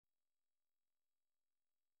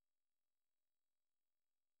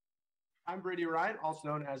I'm Brady Ryan, also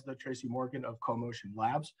known as the Tracy Morgan of CoMotion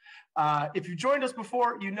Labs. If you've joined us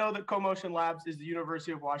before, you know that CoMotion Labs is the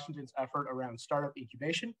University of Washington's effort around startup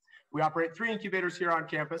incubation. We operate 3 incubators here on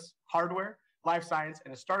campus: hardware, life science,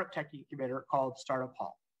 and a startup tech incubator called Startup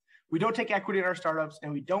Hall. We don't take equity in our startups,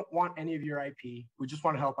 and we don't want any of your IP. We just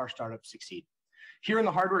want to help our startups succeed. Here in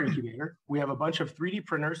the hardware incubator, we have a bunch of 3D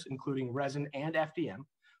printers, including resin and FDM,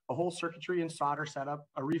 a whole circuitry and solder setup,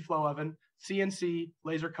 a reflow oven, CNC,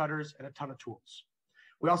 laser cutters, and a ton of tools.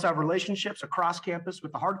 We also have relationships across campus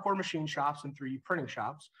with the hardcore machine shops and 3D printing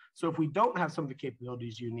shops. So if we don't have some of the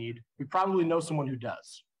capabilities you need, we probably know someone who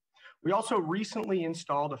does. We also recently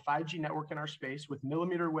installed a 5G network in our space with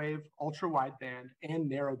millimeter wave, ultra wideband,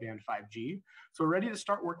 and narrowband 5G. So we're ready to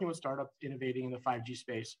start working with startups innovating in the 5G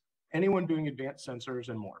space, anyone doing advanced sensors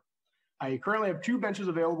and more. I currently have 2 benches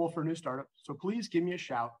available for new startups, so please give me a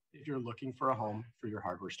shout if you're looking for a home for your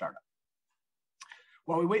hardware startup.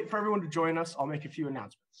 While we wait for everyone to join us, I'll make a few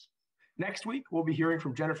announcements. Next week, we'll be hearing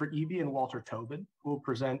from Jennifer Eby and Walter Tobin, who will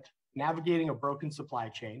present Navigating a Broken Supply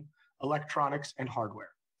Chain, Electronics and Hardware.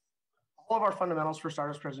 All of our Fundamentals for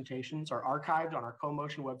Startups presentations are archived on our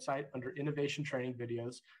CoMotion website under Innovation Training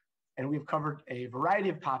Videos, and we've covered a variety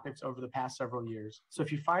of topics over the past several years. So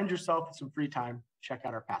if you find yourself with some free time, check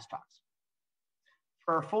out our past talks.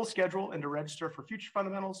 For our full schedule and to register for future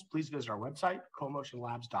Fundamentals, please visit our website,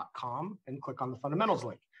 comotionlabs.com, and click on the Fundamentals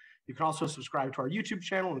link. You can also subscribe to our YouTube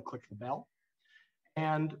channel and click the bell.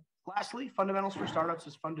 And lastly, Fundamentals for Startups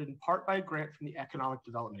is funded in part by a grant from the Economic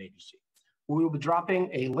Development Agency. We will be dropping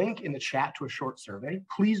a link in the chat to a short survey.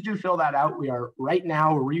 Please do fill that out. We are right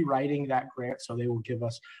now rewriting that grant, so they will give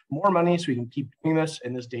us more money so we can keep doing this,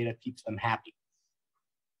 and this data keeps them happy.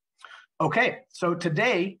 Okay, so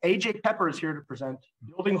today, AJ Peper is here to present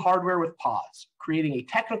Building Hardware with Pause, creating a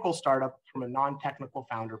technical startup from a non-technical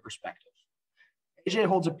founder perspective. AJ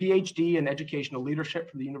holds a Ph.D. in educational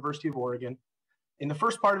leadership from the University of Oregon. In the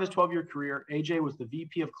first part of his 12-year career, AJ was the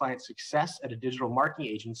VP of Client Success at a digital marketing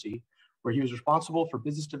agency, where he was responsible for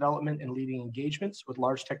business development and leading engagements with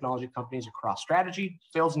large technology companies across strategy,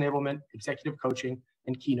 sales enablement, executive coaching,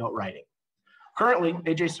 and keynote writing. Currently,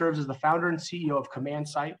 AJ serves as the founder and CEO of Command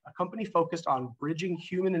Site, a company focused on bridging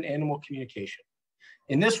human and animal communication.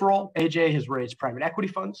 In this role, AJ has raised private equity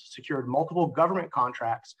funds, secured multiple government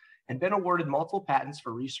contracts, and been awarded multiple patents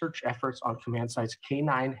for research efforts on Command Site's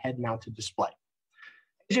Canine head-mounted display.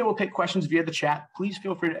 AJ will take questions via the chat. Please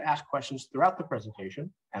feel free to ask questions throughout the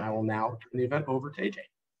presentation, and I will now turn the event over to AJ.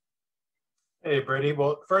 Hey, Brady.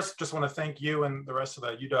 Well, first, just want to thank you and the rest of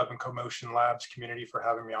the UW and CoMotion Labs community for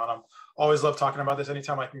having me on. I always love talking about this.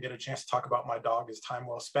 Anytime I can get a chance to talk about my dog is time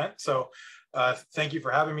well spent. So thank you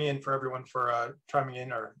for having me, and for everyone for chiming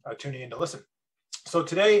in or tuning in to listen. So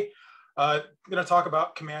today, I'm going to talk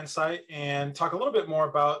about Command Site and talk a little bit more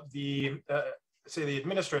about the, say, the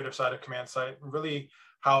administrative side of Command Site, and really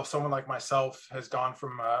how someone like myself has gone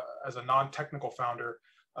from, as a non-technical founder,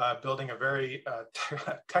 building a very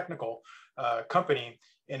technical company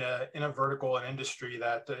in a vertical and industry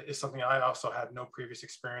that is something I also had no previous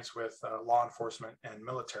experience with, law enforcement and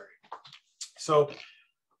military. So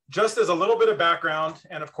just as a little bit of background,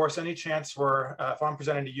 and of course, any chance where if I'm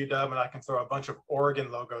presenting to UW and I can throw a bunch of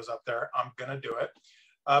Oregon logos up there, I'm going to do it.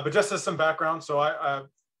 But just as some background, so I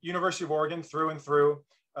University of Oregon through and through,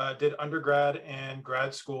 did undergrad and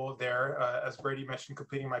grad school there, as Brady mentioned,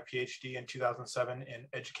 completing my PhD in 2007 in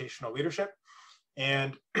educational leadership.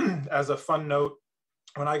 And as a fun note,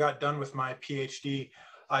 when I got done with my PhD,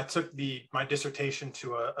 I took my dissertation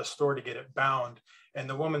to a store to get it bound. And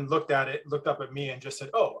the woman looked at it, looked up at me and just said,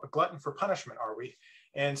 "Oh, a glutton for punishment, are we?"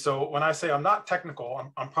 And so when I say I'm not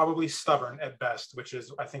technical, I'm probably stubborn at best, which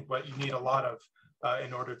is, I think, what you need a lot of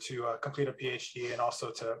in order to complete a PhD and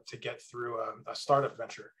also to get through a startup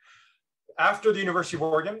venture. After the University of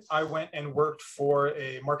Oregon, I went and worked for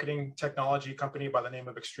a marketing technology company by the name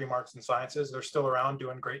of Extreme Arts and Sciences. They're still around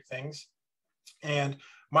doing great things. And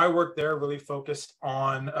my work there really focused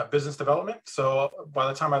on business development. So by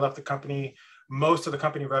the time I left the company, most of the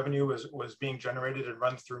company revenue was being generated and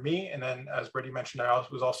run through me. And then, as Brady mentioned, I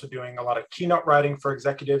was also doing a lot of keynote writing for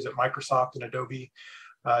executives at Microsoft and Adobe,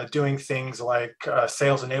 doing things like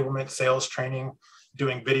sales enablement, sales training,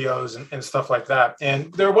 doing videos and stuff like that.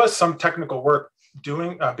 And there was some technical work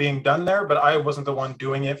being done there, but I wasn't the one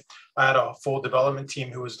doing it. I had a full development team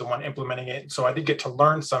who was the one implementing it. So I did get to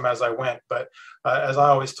learn some as I went. But as I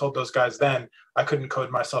always told those guys then, I couldn't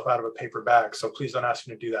code myself out of a paper bag. So please don't ask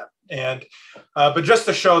me to do that. And but just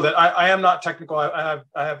to show that I am not technical, I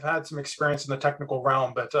have had some experience in the technical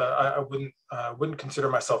realm, but I wouldn't consider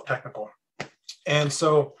myself technical. And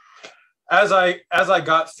so as I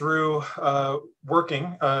got through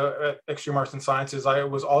working at Extreme Arts and Sciences, I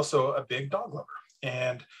was also a big dog lover.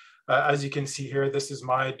 And as you can see here, this is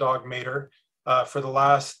my dog Mater. For the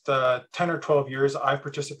last 10 or 12 years, I've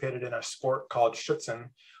participated in a sport called Schutzen,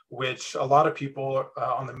 which a lot of people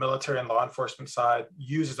on the military and law enforcement side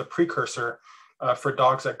use as a precursor for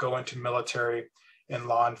dogs that go into military and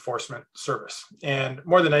law enforcement service. And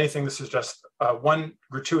more than anything, this is just one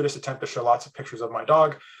gratuitous attempt to show lots of pictures of my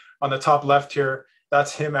dog. On the top left here,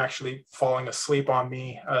 that's him actually falling asleep on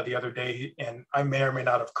me the other day, and I may or may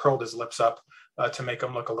not have curled his lips up to make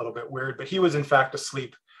him look a little bit weird, but he was in fact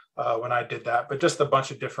asleep when I did that. But just a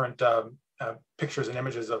bunch of different pictures and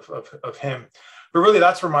images of him. But really,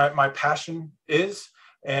 that's where my passion is,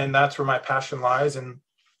 and that's where my passion lies. And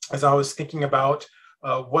as I was thinking about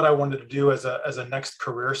what I wanted to do as a next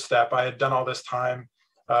career step, I had done all this time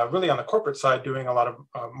really on the corporate side, doing a lot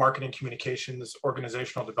of marketing, communications,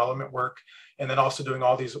 organizational development work, and then also doing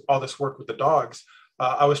all this work with the dogs.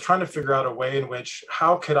 I was trying to figure out a way in which,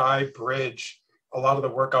 how could I bridge a lot of the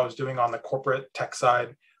work I was doing on the corporate tech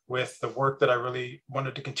side with the work that I really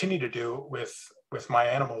wanted to continue to do with my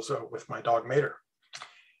animals, with my dog Mater.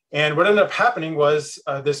 And what ended up happening was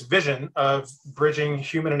this vision of bridging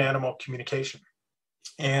human and animal communication.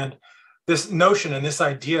 And this notion and this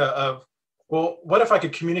idea of, well, what if I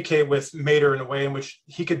could communicate with Mater in a way in which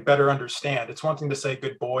he could better understand? It's one thing to say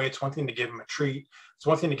good boy, it's one thing to give him a treat, it's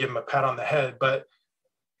one thing to give him a pat on the head, but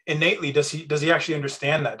innately, does he actually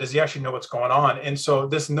understand that? Does he actually know what's going on? And so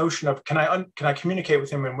this notion of, can I communicate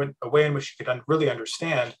with him in a way in which he could really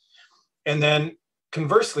understand? And then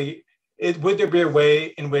conversely, would there be a way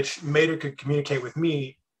in which Mater could communicate with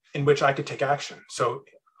me in which I could take action? So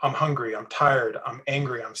I'm hungry, I'm tired, I'm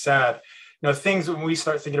angry, I'm sad. You know, things when we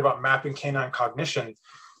start thinking about mapping canine cognition,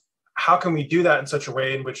 how can we do that in such a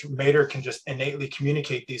way in which Mater can just innately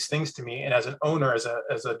communicate these things to me? And as an owner, as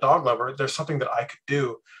a dog lover, there's something that I could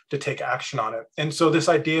do to take action on it. And so this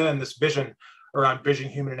idea and this vision around bridging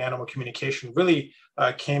human and animal communication really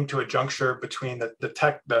came to a juncture between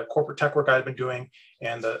the corporate tech work I had been doing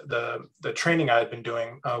and the training I had been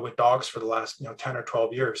doing with dogs for the last 10 or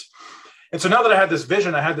 12 years. And so now that I had this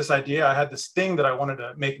vision, I had this idea, I had this thing that I wanted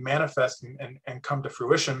to make manifest and come to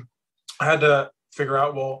fruition, I had to figure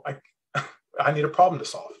out, well, I need a problem to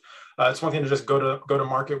solve. It's one thing to just go to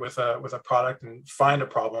market with a product and find a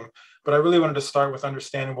problem, but I really wanted to start with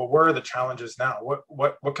understanding, well, where are the challenges now?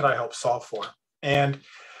 What could I help solve for? And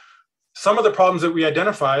some of the problems that we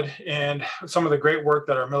identified and some of the great work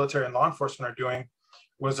that our military and law enforcement are doing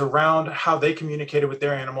was around how they communicated with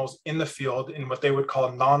their animals in the field in what they would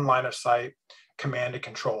call non-line of sight command and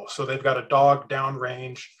control. So they've got a dog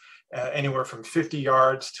downrange, anywhere from 50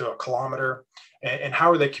 yards to a kilometer. And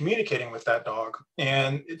how are they communicating with that dog?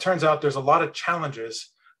 And it turns out there's a lot of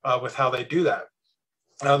challenges with how they do that.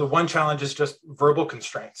 The one challenge is just verbal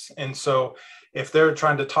constraints. And so if they're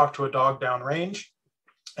trying to talk to a dog downrange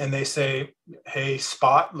and they say, hey,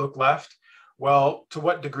 Spot, look left, well, to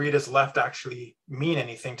what degree does left actually mean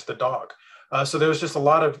anything to the dog? So there's just a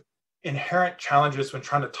lot of inherent challenges when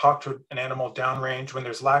trying to talk to an animal downrange, when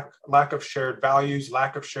there's lack of shared values,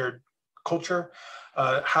 lack of shared culture.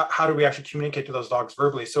 How do we actually communicate to those dogs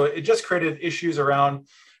verbally? So it just created issues around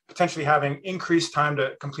potentially having increased time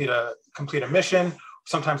to complete a mission,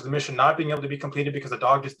 sometimes the mission not being able to be completed because the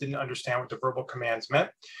dog just didn't understand what the verbal commands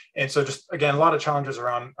meant. And so just, again, a lot of challenges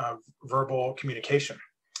around verbal communication.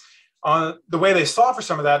 The way they solve for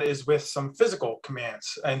some of that is with some physical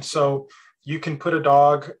commands. And so you can put a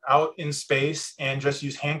dog out in space and just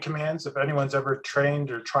use hand commands. If anyone's ever trained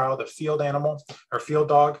or trialed a field animal or field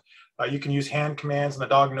dog, you can use hand commands and the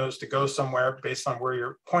dog knows to go somewhere based on where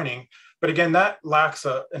you're pointing. But again, that lacks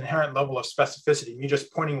an inherent level of specificity. Me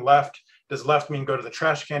just pointing left, does left mean go to the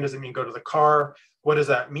trash can? Does it mean go to the car? What does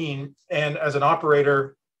that mean? And as an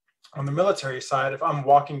operator on the military side, if I'm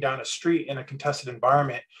walking down a street in a contested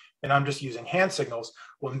environment and I'm just using hand signals,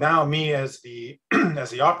 well, now me as the as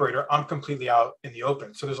the operator, I'm completely out in the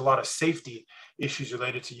open. So there's a lot of safety issues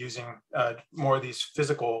related to using more of these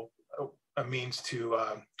physical means to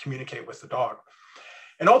communicate with the dog.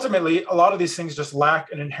 And ultimately, a lot of these things just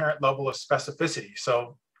lack an inherent level of specificity.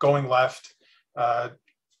 So going left,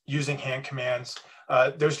 using hand commands,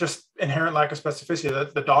 there's just inherent lack of specificity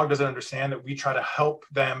that the dog doesn't understand, that we try to help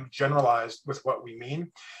them generalize with what we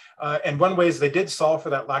mean. And one ways they did solve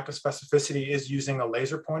for that lack of specificity is using a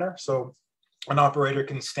laser pointer. So an operator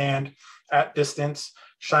can stand at distance,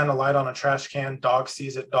 shine a light on a trash can, dog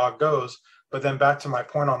sees it, dog goes. But then back to my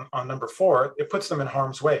point on number 4, it puts them in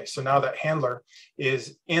harm's way. So now that handler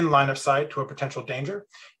is in line of sight to a potential danger.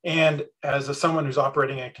 And as someone who's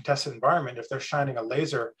operating in a contested environment, if they're shining a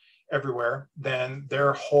laser everywhere, then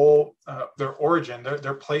their whole, their origin,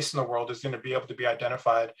 their place in the world is going to be able to be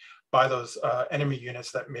identified by those enemy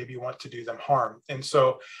units that maybe want to do them harm. And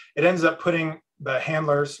so it ends up putting the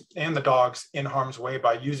handlers and the dogs in harm's way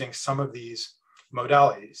by using some of these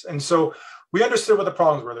modalities. And so we understood what the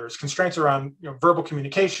problems were. There's constraints around verbal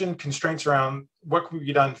communication, constraints around what can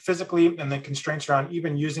be done physically, and then constraints around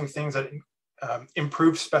even using things that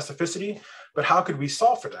improve specificity. But how could we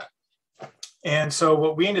solve for that? And so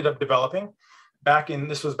what we ended up developing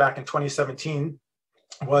this was back in 2017,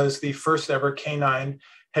 was the first ever Canine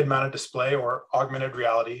head-mounted display or augmented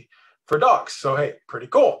reality for dogs. So hey, pretty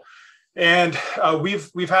cool. And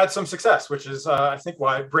we've had some success, which is I think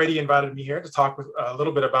why Brady invited me here to talk with a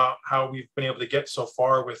little bit about how we've been able to get so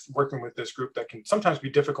far with working with this group that can sometimes be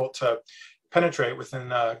difficult to penetrate within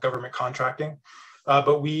government contracting.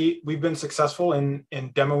 But we've been successful in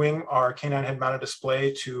demoing our Canine head-mounted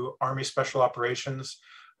display to Army Special Operations.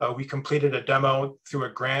 We completed a demo through a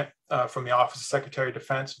grant from the Office of Secretary of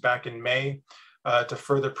Defense back in May to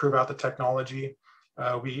further prove out the technology.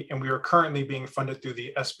 We are currently being funded through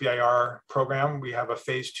the SBIR program. We have a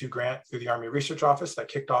phase 2 grant through the Army Research Office that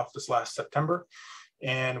kicked off this last September.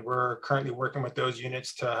 And we're currently working with those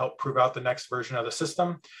units to help prove out the next version of the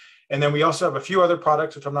system. And then we also have a few other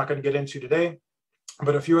products, which I'm not going to get into today,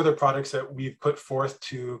 but a few other products that we've put forth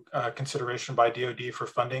to consideration by DoD for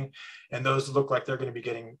funding. And those look like they're going to be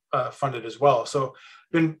getting funded as well. So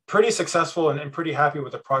been pretty successful and pretty happy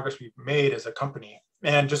with the progress we've made as a company.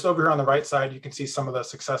 And just over here on the right side, you can see some of the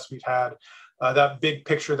success we've had. That big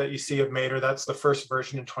picture that you see of Mater, that's the first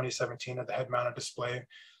version in 2017 of the head-mounted display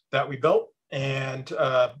that we built. And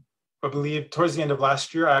I believe towards the end of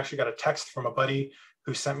last year, I actually got a text from a buddy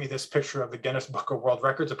who sent me this picture of the Guinness Book of World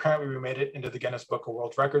Records. Apparently we made it into the Guinness Book of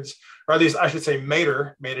World Records, or at least I should say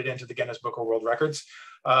Mater made it into the Guinness Book of World Records.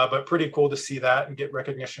 But pretty cool to see that and get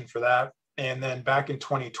recognition for that. And then back in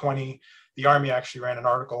 2020, the Army actually ran an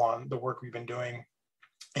article on the work we've been doing,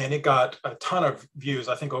 and it got a ton of views,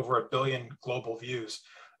 I think over 1 billion global views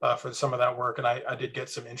for some of that work. And I did get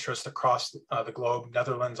some interest across the globe,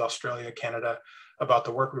 Netherlands, Australia, Canada, about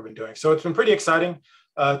the work we've been doing. So it's been pretty exciting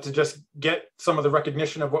to just get some of the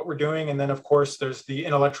recognition of what we're doing. And then of course, there's the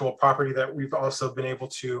intellectual property that we've also been able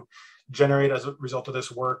to generate as a result of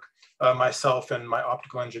this work. Myself and my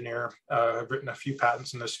optical engineer have written a few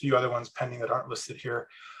patents, and there's a few other ones pending that aren't listed here.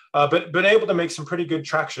 But been able to make some pretty good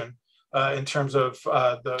traction in terms of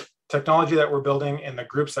the technology that we're building and the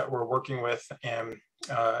groups that we're working with, and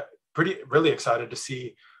really excited to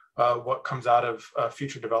see what comes out of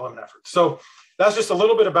future development efforts. So that's just a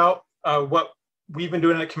little bit about what we've been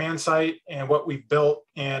doing at Command Site and what we've built,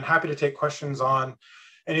 and happy to take questions on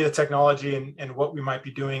any of the technology and what we might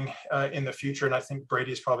be doing in the future. And I think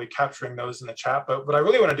Brady is probably capturing those in the chat. But what I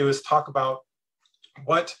really want to do is talk about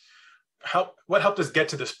what helped us get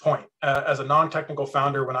to this point. As a non-technical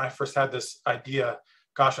founder, when I first had this idea,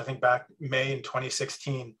 gosh, I think back May in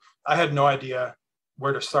 2016, I had no idea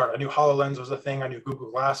where to start. I knew HoloLens was a thing, I knew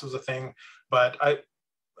Google Glass was a thing, but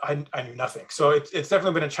I knew nothing. So it's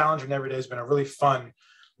definitely been a challenge, and every day has been a really fun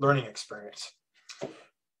learning experience.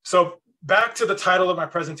 So back to the title of my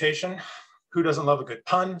presentation, who doesn't love a good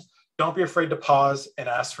pun? Don't be afraid to pause and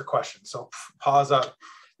ask for questions. So pause up.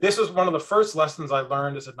 This was one of the first lessons I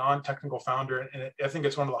learned as a non-technical founder, and I think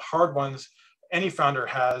it's one of the hard ones any founder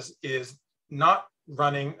has, is not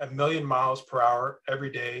running 1,000,000 miles per hour every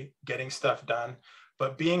day, getting stuff done,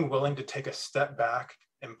 but being willing to take a step back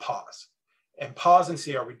and pause and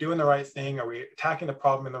see, are we doing the right thing? Are we attacking the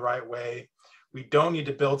problem in the right way? We don't need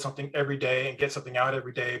to build something every day and get something out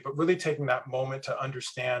every day, but really taking that moment to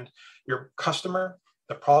understand your customer,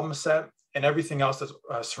 the problem set, and everything else that's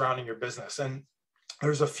surrounding your business. And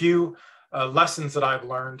there's a few lessons that I've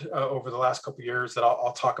learned over the last couple of years that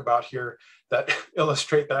I'll talk about here that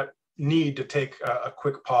illustrate that need to take a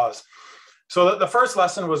quick pause. So the first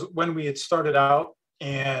lesson was when we had started out,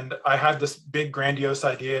 and I had this big grandiose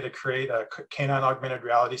idea to create a canine augmented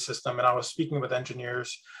reality system. And I was speaking with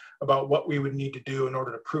engineers about what we would need to do in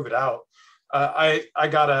order to prove it out. I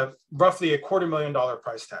got roughly $250,000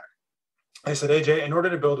 price tag. I said, AJ, in order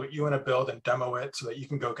to build what you want to build and demo it so that you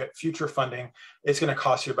can go get future funding, it's going to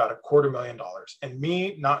cost you about $250,000. And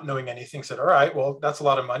me, not knowing anything, said, all right, well, that's a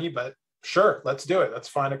lot of money, but sure, let's do it. Let's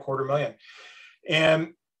find $250,000.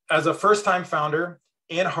 And as a first-time founder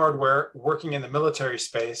in hardware working in the military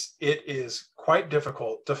space, it is quite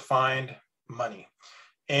difficult to find money.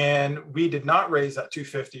 And we did not raise that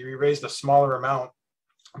 $250,000. We raised a smaller amount.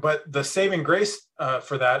 But the saving grace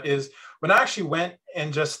for that is when I actually went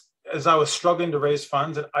and just, as I was struggling to raise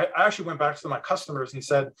funds, and I actually went back to my customers and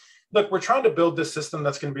said, look, we're trying to build this system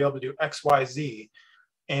that's going to be able to do X, Y, Z.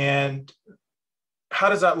 And how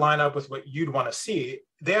does that line up with what you'd want to see?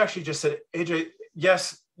 They actually just said, AJ,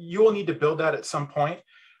 yes, you will need to build that at some point.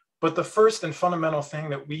 But the first and fundamental thing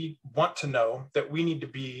that we want to know, that we need to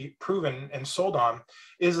be proven and sold on,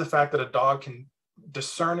 is the fact that a dog can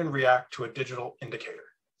discern and react to a digital indicator.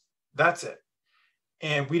 That's it.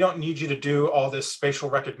 And we don't need you to do all this spatial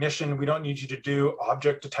recognition. We don't need you to do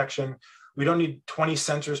object detection. We don't need 20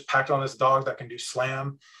 sensors packed on this dog that can do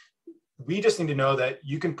SLAM. We just need to know that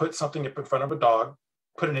you can put something up in front of a dog,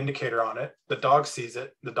 put an indicator on it, the dog sees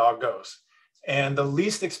it, the dog goes. And the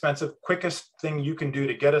least expensive, quickest thing you can do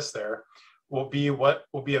to get us there will be what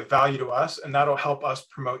will be of value to us, and that'll help us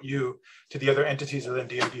promote you to the other entities within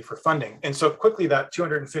DoD for funding. And so quickly that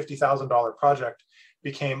 $250,000 project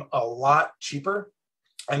became a lot cheaper.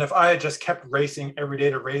 And if I had just kept racing every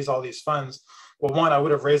day to raise all these funds, well, one, I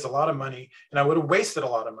would have raised a lot of money, and I would have wasted a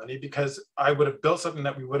lot of money because I would have built something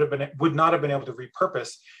that we would not have been able to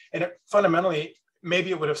repurpose. And fundamentally,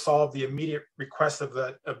 maybe it would have solved the immediate request of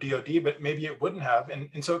DoD, but maybe it wouldn't have.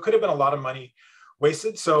 And so it could have been a lot of money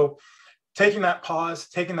wasted. So taking that pause,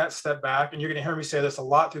 taking that step back, and you're going to hear me say this a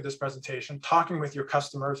lot through this presentation, talking with your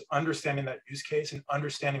customers, understanding that use case and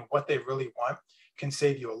understanding what they really want can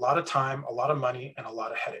save you a lot of time, a lot of money, and a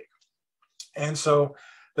lot of headache. And so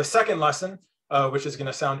the second lesson, which is going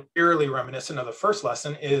to sound eerily reminiscent of the first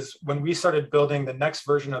lesson, is when we started building the next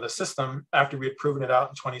version of the system after we had proven it out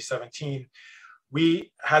in 2017,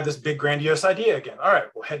 we had this big grandiose idea again. All right,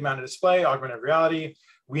 well, head-mounted display, augmented reality,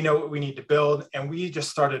 we know what we need to build. And we just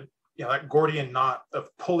started, that Gordian knot of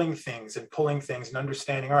pulling things and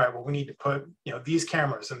understanding, all right, well, we need to put, these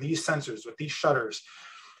cameras and these sensors with these shutters.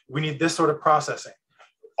 We need this sort of processing.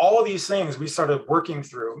 All of these things we started working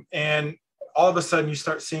through, and all of a sudden you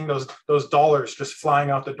start seeing those dollars just flying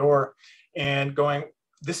out the door and going,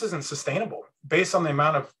 this isn't sustainable. Based on the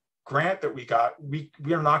amount of grant that we got, we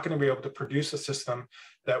are not going to be able to produce a system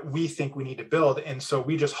that we think we need to build. And so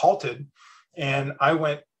we just halted, and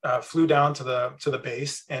I flew down to the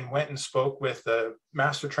base and went and spoke with the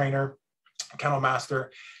master trainer, kennel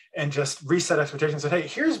master, and just reset expectations and said, hey,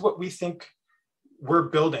 here's what we think we're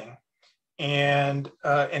building. And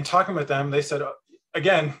talking with them, they said,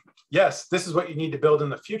 again, yes, this is what you need to build in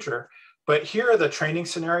the future, but here are the training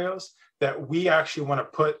scenarios that we actually want to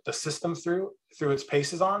put the system through its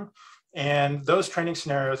paces on. And those training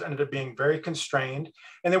scenarios ended up being very constrained.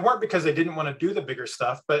 And they weren't because they didn't want to do the bigger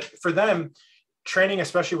stuff, but for them, training,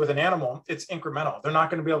 especially with an animal, it's incremental. They're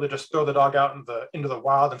not going to be able to just throw the dog out into the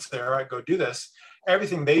wild and say, all right, go do this.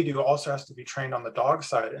 Everything they do also has to be trained on the dog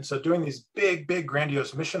side. And so doing these big,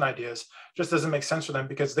 grandiose mission ideas just doesn't make sense for them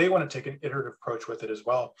because they want to take an iterative approach with it as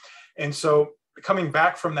well. And so coming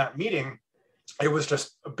back from that meeting, it was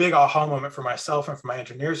just a big aha moment for myself and for my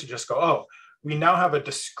engineers to just go, oh, we now have a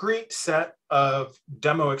discrete set of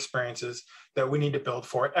demo experiences that we need to build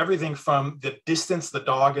for. Everything from the distance the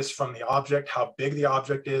dog is from the object, how big the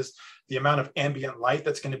object is, the amount of ambient light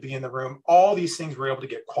that's going to be in the room. All these things were able to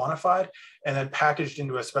get quantified and then packaged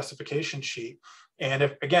into a specification sheet. And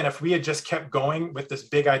if we had just kept going with this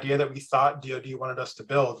big idea that we thought DoD wanted us to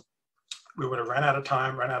build, we would have ran out of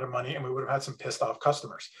time, ran out of money, and we would have had some pissed off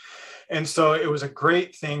customers. And so it was a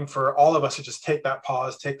great thing for all of us to just take that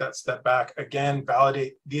pause, take that step back, again,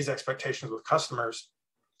 validate these expectations with customers,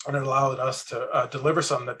 and it allowed us to deliver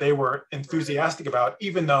something that they were enthusiastic about,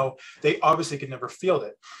 even though they obviously could never field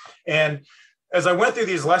it. And as I went through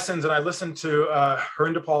these lessons, and I listened to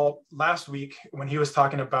Harindipal last week when he was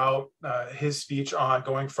talking about his speech on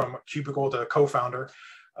going from cubicle to co-founder,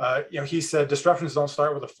 he said disruptions don't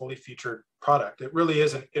start with a fully featured product. It really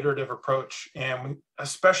is an iterative approach, and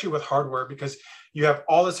especially with hardware, because you have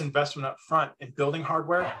all this investment up front in building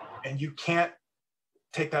hardware, and you can't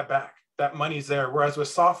take that back. That money's there. Whereas with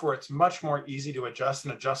software, it's much more easy to adjust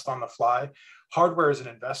on the fly. Hardware is an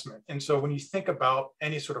investment. And so when you think about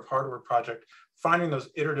any sort of hardware project, finding those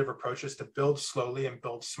iterative approaches to build slowly and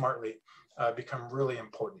build smartly become really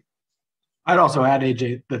important. I'd also add,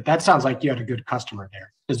 AJ, that sounds like you had a good customer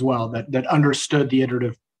there as well, that understood the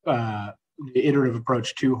iterative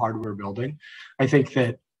approach to hardware building. I think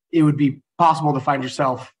that it would be possible to find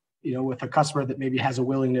yourself, with a customer that maybe has a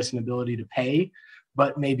willingness and ability to pay,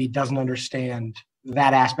 but maybe doesn't understand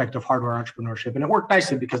that aspect of hardware entrepreneurship. And it worked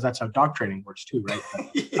nicely because that's how dog training works too, right?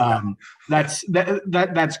 Yeah. That's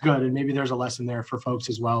good. And maybe there's a lesson there for folks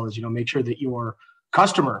as well, as make sure that your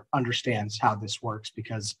customer understands how this works,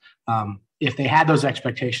 because if they had those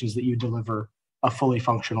expectations that you deliver a fully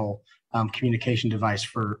functional communication device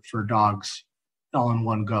for dogs all in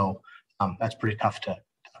one go, that's pretty tough to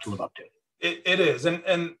live up to. It is,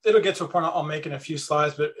 and it'll get to a point I'll make in a few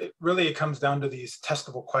slides, but it comes down to these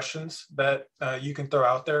testable questions that you can throw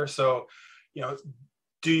out there. So,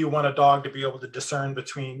 do you want a dog to be able to discern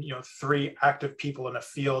between, 3 active people in a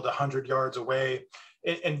field 100 yards away?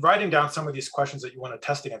 And writing down some of these questions that you want to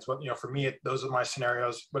test against. What, for me, those are my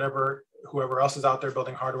scenarios. Whoever else is out there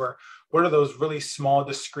building hardware, what are those really small,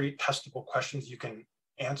 discrete, testable questions you can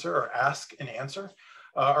answer or ask and answer?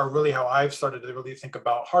 Are really how I've started to really think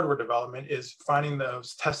about hardware development, is finding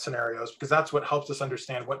those test scenarios, because that's what helps us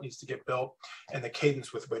understand what needs to get built and the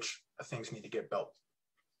cadence with which things need to get built.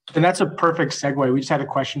 And that's a perfect segue. We just had a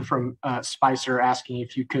question from Spicer asking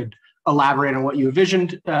if you could elaborate on what you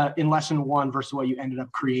envisioned in lesson 1 versus what you ended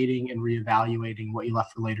up creating and reevaluating what you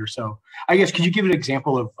left for later. So I guess, could you give an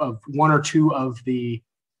example of 1 or 2 of the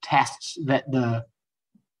tests that the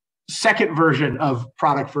second version of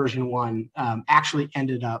product version 1 actually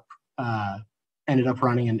ended up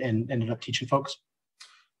running and ended up teaching folks?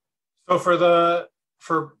 So for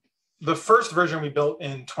the first version we built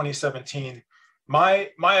in 2017, my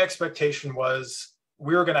expectation was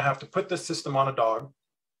we were going to have to put this system on a dog.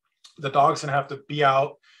 The dog's going to have to be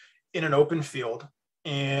out in an open field,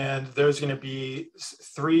 and there's going to be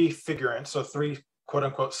 3 figurants, so 3 quote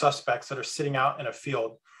unquote suspects that are sitting out in a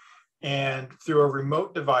field. And through a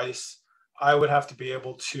remote device, I would have to be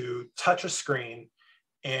able to touch a screen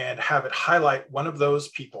and have it highlight one of those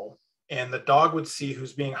people, and the dog would see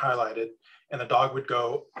who's being highlighted, and the dog would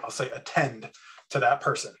go, I'll say, attend to that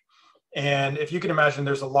person. And if you can imagine,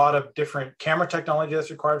 there's a lot of different camera technology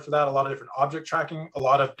that's required for that, a lot of different object tracking, a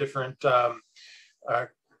lot of different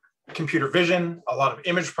computer vision, a lot of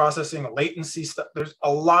image processing, latency stuff. There's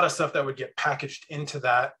a lot of stuff that would get packaged into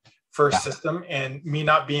that first system. And me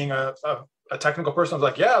not being a technical person, I was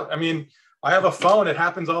like, yeah, I mean, I have a phone. It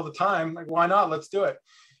happens all the time. Like, why not? Let's do it.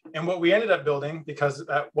 And what we ended up building, because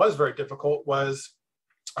that was very difficult, was,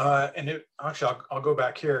 actually, I'll go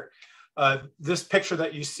back here. This picture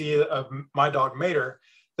that you see of my dog Mater,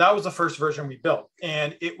 that was the first version we built.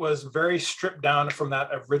 And it was very stripped down from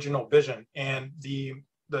that original vision. And the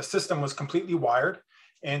system was completely wired.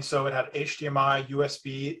 And so it had HDMI,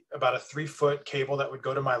 USB, about a 3-foot cable that would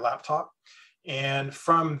go to my laptop. And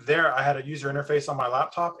from there, I had a user interface on my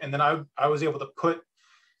laptop. And then I was able to put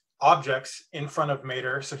objects in front of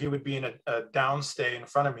Mater. So he would be in a downstay in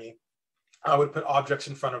front of me. I would put objects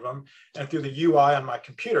in front of him. And through the UI on my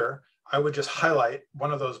computer, I would just highlight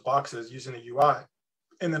one of those boxes using the UI.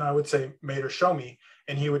 And then I would say, Mater, show me.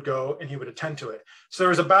 And he would go and he would attend to it. So there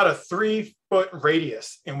was about a 3-foot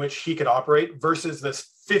radius in which he could operate versus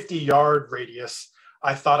this 50-yard radius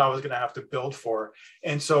I thought I was going to have to build for.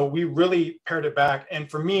 And so we really pared it back. And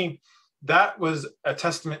for me, that was a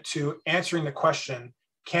testament to answering the question,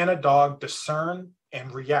 can a dog discern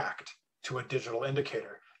and react to a digital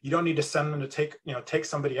indicator? You don't need to send them to take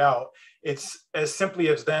somebody out. It's as simply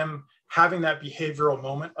as them having that behavioral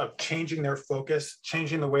moment of changing their focus,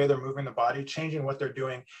 changing the way they're moving the body, changing what they're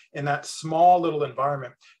doing in that small little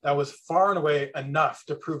environment that was far and away enough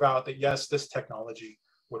to prove out that, yes, this technology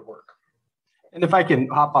would work. And if I can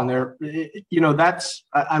hop on there,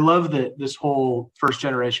 I love that this whole first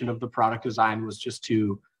generation of the product design was just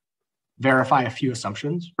to verify a few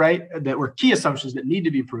assumptions, right? That were key assumptions that need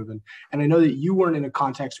to be proven. And I know that you weren't in a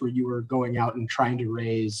context where you were going out and trying to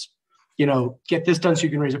raise, get this done so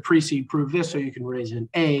you can raise a pre-seed, prove this so you can raise an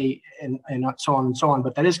A, and so on and so on.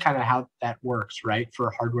 But that is kind of how that works, right? For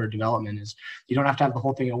hardware development, is you don't have to have the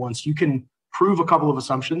whole thing at once. You can prove a couple of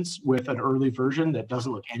assumptions with an early version that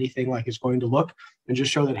doesn't look anything like it's going to look, and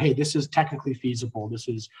just show that, hey, this is technically feasible. This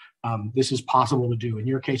is possible to do. In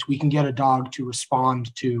your case, we can get a dog to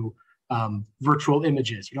respond to virtual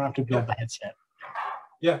images. You don't have to build the headset.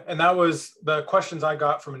 Yeah, and that was the questions I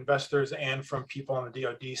got from investors and from people on the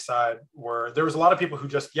DoD side. Were there was a lot of people who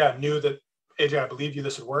just knew that, AJ, I believe you,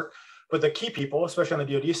 this would work. But the key people, especially on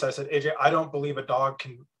the DoD side, said, AJ, I don't believe a dog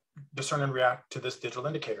can discern and react to this digital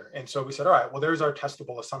indicator. And so we said, all right, well, there's our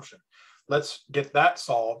testable assumption. Let's get that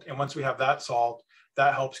solved. And once we have that solved,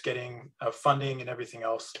 that helps getting funding and everything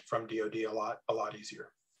else from DoD a lot easier.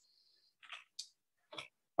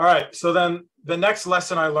 All right, so then the next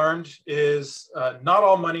lesson I learned is not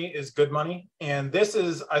all money is good money. And this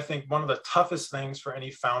is, I think, one of the toughest things for any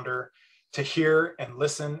founder to hear and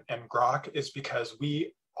listen and grok, is because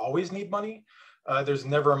we always need money. There's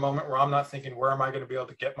never a moment where I'm not thinking, where am I going to be able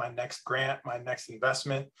to get my next grant, my next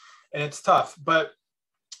investment? And it's tough. But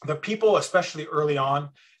the people, especially early on,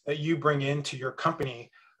 that you bring into your company,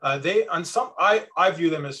 I view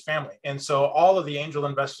them as family. And so all of the angel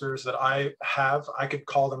investors that I have, I could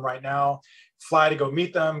call them right now, fly to go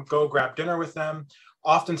meet them, go grab dinner with them.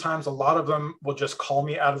 Oftentimes, a lot of them will just call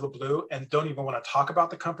me out of the blue and don't even want to talk about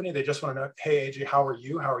the company. They just want to know, hey, AJ, how are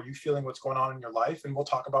you? How are you feeling? What's going on in your life? And we'll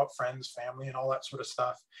talk about friends, family, and all that sort of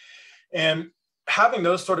stuff. And having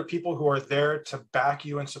those sort of people who are there to back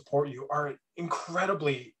you and support you are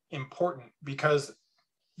incredibly important, because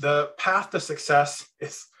the path to success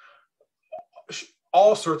is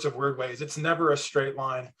all sorts of weird ways. It's never a straight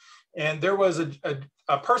line. And there was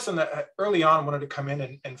a person that early on wanted to come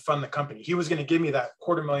in and fund the company. He was going to give me that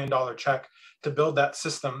 $250,000 check to build that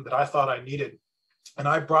system that I thought I needed. And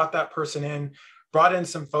I brought that person in, brought in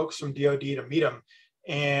some folks from DoD to meet him.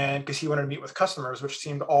 And because he wanted to meet with customers, which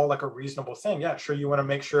seemed all like a reasonable thing. Yeah, sure. You want to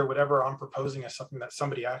make sure whatever I'm proposing is something that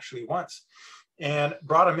somebody actually wants. And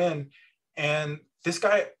brought him in. And this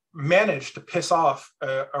guy managed to piss off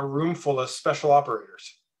a room full of special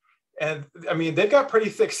operators. And I mean, they've got pretty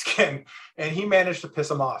thick skin, and he managed to piss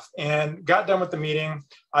them off and got done with the meeting.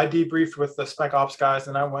 I debriefed with the spec ops guys,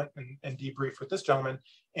 and I went and debriefed with this gentleman,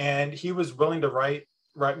 and he was willing to write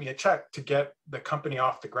me a check to get the company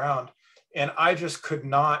off the ground. And I just could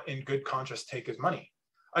not in good conscience take his money.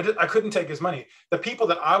 I couldn't take his money. The people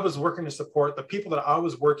that I was working to support, the people that I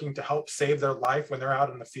was working to help save their life when they're out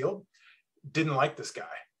in the field, didn't like this guy.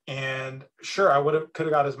 And sure, could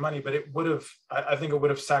have got his money, but I think it would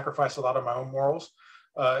have sacrificed a lot of my own morals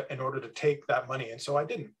in order to take that money. And so I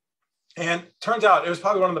didn't. And turns out it was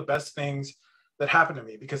probably one of the best things that happened to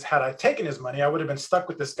me, because had I taken his money, I would have been stuck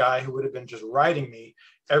with this guy who would have been just writing me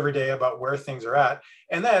every day about where things are at.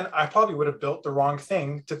 And then I probably would have built the wrong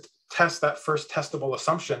thing to test that first testable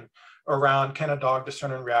assumption around, can a dog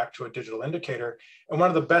discern and react to a digital indicator? And one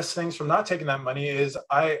of the best things from not taking that money is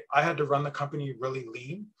I had to run the company really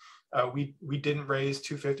lean. We didn't raise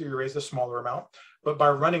 250, we raised a smaller amount, but by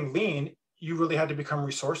running lean, you really had to become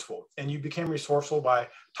resourceful. And you became resourceful by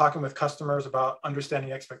talking with customers about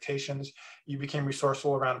understanding expectations. You became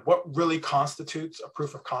resourceful around what really constitutes a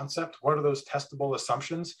proof of concept. What are those testable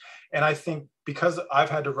assumptions? And I think because I've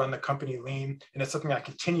had to run the company lean, and it's something I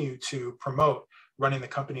continue to promote, running the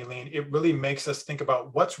company lean, it really makes us think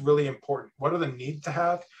about what's really important. What are the need to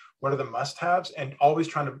have? What are the must-haves? And always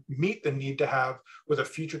trying to meet the need to have with a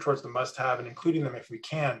future towards the must-have, and including them if we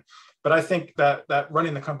can. But I think that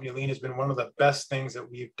running the company lean has been one of the best things that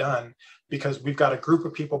we've done, because we've got a group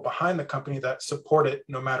of people behind the company that support it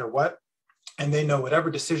no matter what. And they know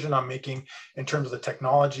whatever decision I'm making in terms of the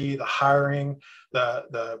technology, the hiring,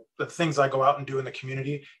 the things I go out and do in the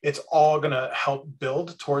community, it's all going to help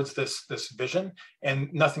build towards this vision,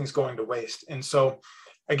 and nothing's going to waste. And so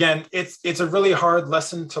again, it's a really hard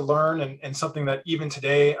lesson to learn, and something that even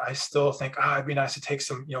today I still think, it'd be nice to take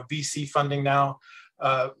some VC funding now.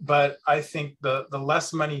 But I think the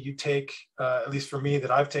less money you take, at least for me,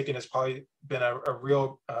 that I've taken, has probably been a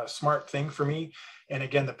real smart thing for me. And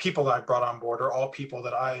again, the people that I brought on board are all people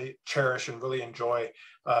that I cherish and really enjoy,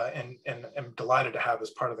 and am delighted to have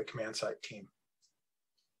as part of the command site team.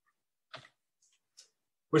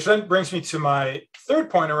 Which then brings me to my third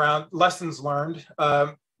point around lessons learned.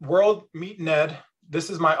 World, meet Ned. This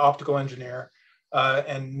is my optical engineer,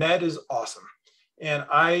 and Ned is awesome. And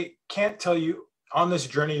I can't tell you, on this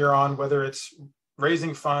journey you're on, whether it's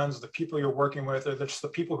raising funds, the people you're working with, or just the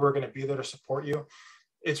people who are going to be there to support you,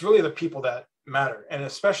 it's really the people that matter. And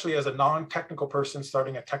especially as a non-technical person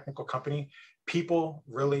starting a technical company, people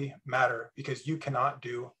really matter, because you cannot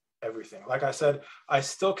do everything. Like I said, I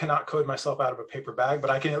still cannot code myself out of a paper bag, but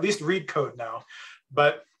I can at least read code now.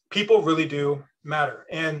 But people really do matter.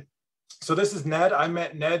 And so this is Ned. I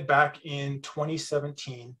met Ned back in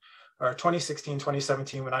 2017. Or 2016,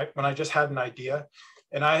 2017, when I just had an idea,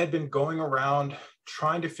 and I had been going around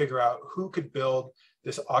trying to figure out who could build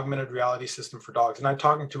this augmented reality system for dogs. And I'm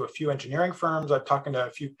talking to a few engineering firms, I'm talking to a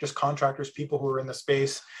few just contractors, people who are in the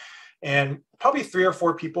space, and probably 3 or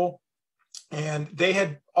 4 people. And they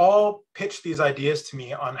had all pitched these ideas to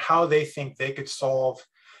me on how they think they could solve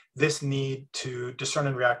this need to discern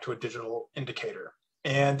and react to a digital indicator.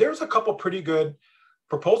 And there's a couple pretty good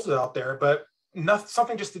proposals out there, but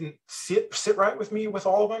something just didn't sit right with me with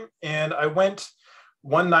all of them. And I went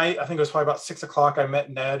one night, I think it was probably about 6 o'clock. I met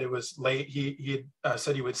Ned. It was late. He had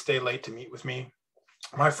said he would stay late to meet with me.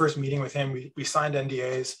 My first meeting with him, we signed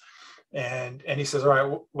NDAs, and he says, all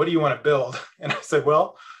right, what do you want to build? And I said,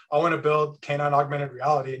 well, I want to build Canine augmented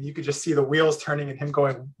reality. And you could just see the wheels turning and him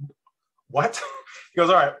going, what? He goes,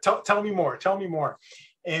 all right, tell me more.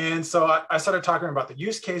 And so I started talking about the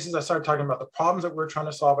use cases. I started talking about the problems that we're trying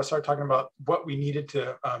to solve. I started talking about what we needed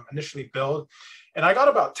to initially build. And I got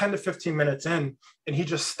about 10 to 15 minutes in, and he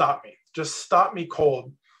just stopped me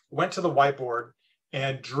cold, went to the whiteboard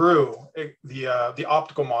and drew the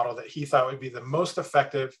optical model that he thought would be the most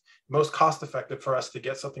effective, most cost effective for us to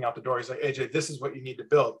get something out the door. He's like, AJ, this is what you need to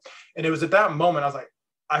build. And it was at that moment, I was like,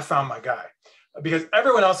 I found my guy. Because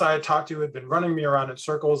everyone else I had talked to had been running me around in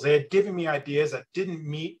circles. They had given me ideas that didn't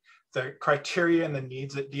meet the criteria and the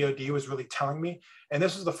needs that DoD was really telling me. And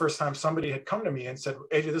this was the first time somebody had come to me and said,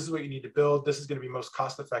 AJ, this is what you need to build. This is going to be most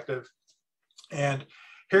cost effective. And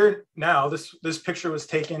here now, this picture was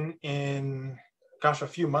taken in, gosh, a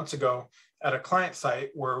few months ago at a client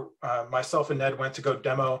site where myself and Ned went to go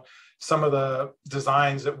demo some of the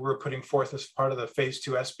designs that we're putting forth as part of the phase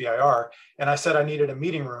 2 SBIR. And I said I needed a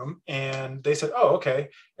meeting room, and they said, oh, okay.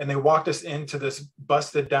 And they walked us into this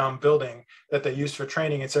busted down building that they used for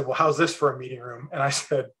training and said, well, how's this for a meeting room? And I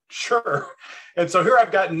said, sure. And so here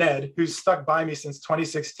I've got Ned, who's stuck by me since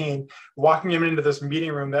 2016, walking him into this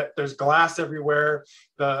meeting room that there's glass everywhere.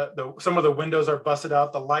 Some of the windows are busted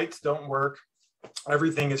out. The lights don't work.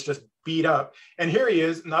 Everything is just beat up. And here he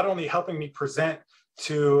is, not only helping me present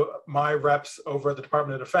to my reps over at the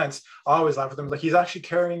Department of Defense. I always laugh with them, like he's actually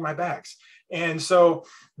carrying my bags. And so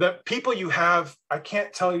the people you have, I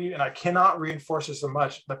can't tell you, and I cannot reinforce this so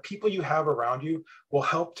much, the people you have around you will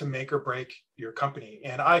help to make or break your company.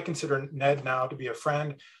 And I consider Ned now to be a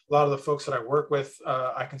friend. A lot of the folks that I work with,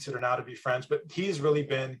 I consider now to be friends, but he's really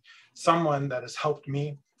been someone that has helped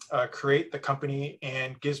me create the company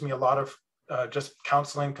and gives me a lot of just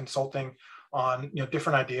counseling, consulting on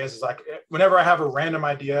different ideas. Is like whenever I have a random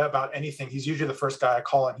idea about anything, he's usually the first guy I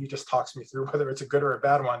call, and he just talks me through whether it's a good or a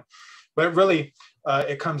bad one. But really,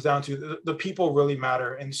 it comes down to the people really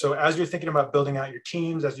matter. And so as you're thinking about building out your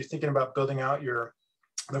teams, as you're thinking about building out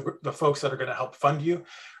the folks that are going to help fund you,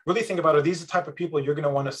 really think about, are these the type of people you're going to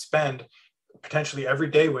want to spend potentially every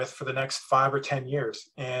day with for the next 5 or 10 years?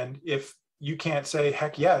 And if you can't say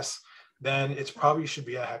heck yes, then it's probably should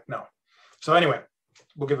be a heck no. So anyway,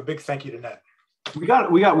 we'll give a big thank you to Ned. We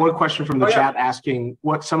got one question from the chat asking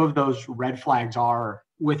what some of those red flags are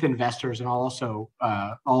with investors, and I'll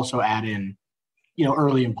also add in,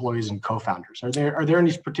 early employees and co-founders. Are there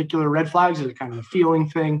any particular red flags? Is it kind of a feeling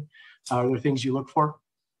thing? Are there things you look for?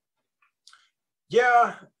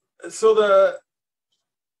 Yeah. So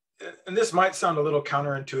and this might sound a little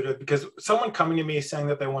counterintuitive, because someone coming to me saying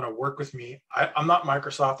that they want to work with me, I'm not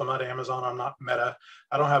Microsoft, I'm not Amazon, I'm not Meta.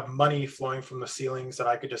 I don't have money flowing from the ceilings that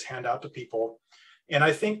I could just hand out to people. And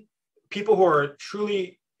I think people who are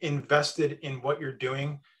truly invested in what you're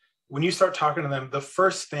doing, when you start talking to them, the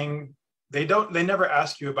first thing, they never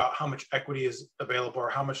ask you about how much equity is available or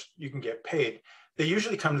how much you can get paid. They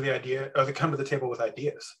usually come to the table with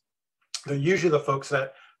ideas. They're usually the folks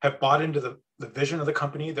that have bought into the vision of the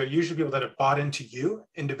company. They're usually people that have bought into you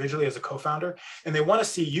individually as a co-founder, and they want to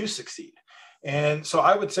see you succeed. And so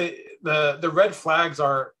I would say the red flags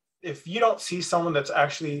are, if you don't see someone that's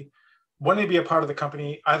actually wanting to be a part of the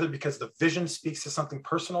company, either because the vision speaks to something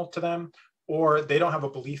personal to them, or they don't have a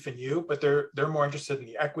belief in you, but they're more interested in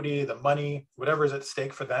the equity, the money, whatever is at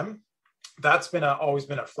stake for them. That's always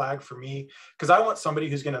been a flag for me, because I want somebody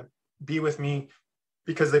who's going to be with me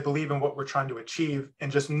because they believe in what we're trying to achieve,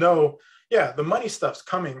 and just know, yeah, the money stuff's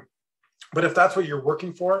coming. But if that's what you're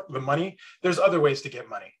working for, the money, there's other ways to get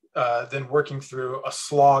money than working through a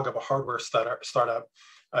slog of a hardware startup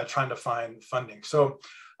trying to find funding. So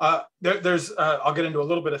there's, I'll get into a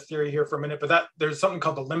little bit of theory here for a minute, but there's something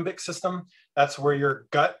called the limbic system. That's where your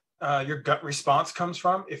gut response comes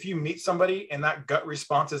from. If you meet somebody and that gut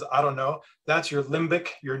response is, I don't know, that's your limbic,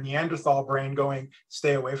 your Neanderthal brain going,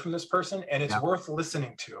 stay away from this person. And it's worth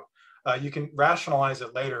listening to. You can rationalize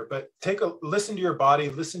it later, but listen to your body,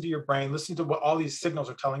 listen to your brain, listen to what all these signals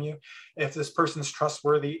are telling you. If this person's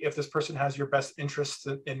trustworthy, if this person has your best interests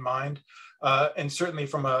in mind, and certainly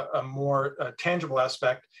from a more tangible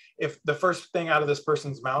aspect, if the first thing out of this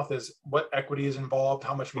person's mouth is what equity is involved,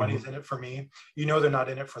 how much money is in it for me, they're not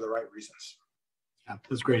in it for the right reasons. Yeah,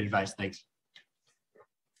 that's great advice. Thanks.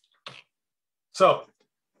 So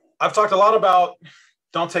I've talked a lot about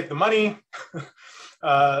don't take the money,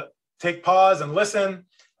 take pause and listen.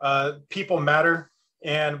 People matter.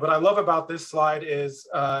 And what I love about this slide is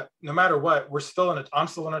no matter what, I'm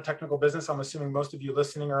still in a technical business. I'm assuming most of you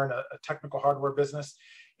listening are in a technical hardware business,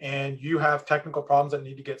 and you have technical problems that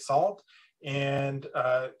need to get solved. And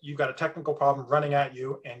you've got a technical problem running at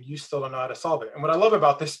you, and you still don't know how to solve it. And what I love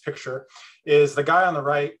about this picture is the guy on the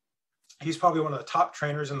right, he's probably one of the top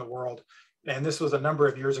trainers in the world. And this was a number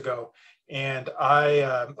of years ago. And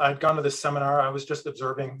I'd gone to this seminar. I was just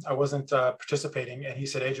observing. I wasn't participating. And he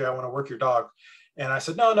said, AJ, I want to work your dog. And I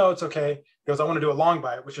said, no, it's okay. He goes, I want to do a long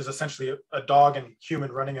bite, which is essentially a dog and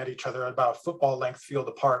human running at each other at about a football length field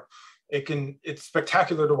apart. It's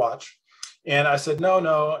spectacular to watch. And I said,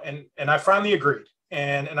 no. And I finally agreed.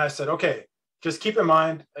 And I said, okay, just keep in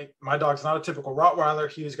mind, like, my dog's not a typical Rottweiler.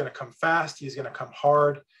 He's going to come fast. He's going to come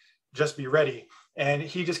hard. Just be ready. And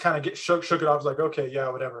he just kind of shook it off. Like, okay, yeah,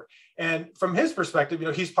 whatever. And from his perspective,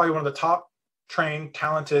 he's probably one of the top trained,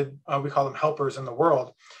 talented, we call them helpers in the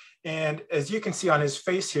world. And as you can see on his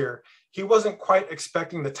face here, he wasn't quite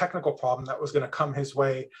expecting the technical problem that was going to come his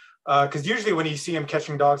way. Because usually when you see him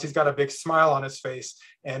catching dogs, he's got a big smile on his face,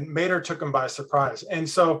 and Mater took him by surprise. And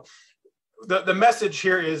so the message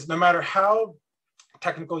here is, no matter how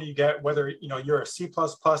technical you get, whether you're a C++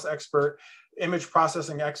 expert, image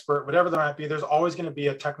processing expert, whatever there might be, there's always going to be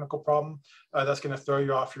a technical problem that's going to throw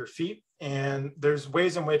you off your feet. And there's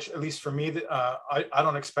ways in which, at least for me, I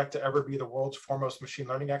don't expect to ever be the world's foremost machine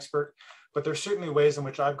learning expert, but there's certainly ways in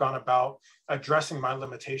which I've gone about addressing my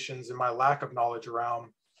limitations and my lack of knowledge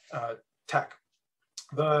around tech.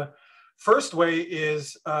 The first way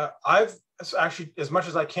is I've actually, as much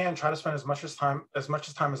as I can, try to spend as much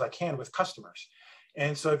time as I can with customers.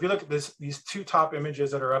 And so if you look at these two top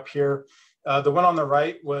images that are up here, the one on the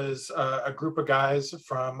right was a group of guys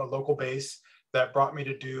from a local base that brought me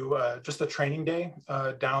to do just a training day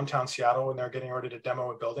downtown Seattle when they're getting ready to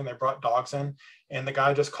demo a building. They brought dogs in, and the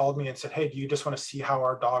guy just called me and said, hey, do you just want to see how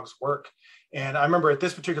our dogs work? And I remember at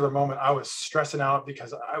this particular moment, I was stressing out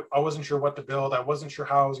because I wasn't sure what to build. I wasn't sure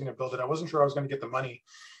how I was going to build it. I wasn't sure I was going to get the money.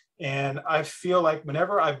 And I feel like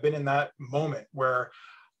whenever I've been in that moment where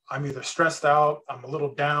I'm either stressed out, I'm a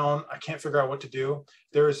little down, I can't figure out what to do,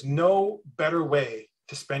 there is no better way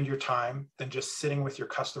to spend your time than just sitting with your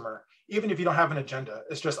customer, even if you don't have an agenda.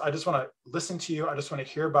 It's just, I just want to listen to you. I just want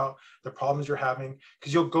to hear about the problems you're having,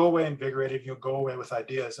 because you'll go away invigorated, you'll go away with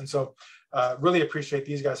ideas. And so really appreciate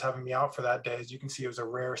these guys having me out for that day. As you can see, it was a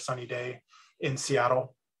rare sunny day in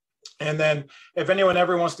Seattle. And then if anyone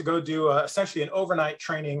ever wants to go do essentially an overnight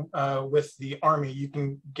training with the Army, you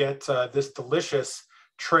can get this delicious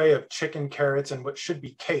tray of chicken, carrots, and what should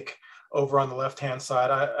be cake over on the left-hand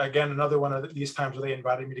side. Again, another one of these times where they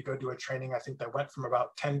invited me to go do a training. I think that went from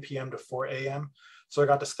about 10 p.m. to 4 a.m. So I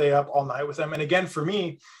got to stay up all night with them. And again, for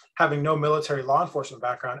me, having no military law enforcement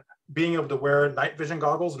background, being able to wear night vision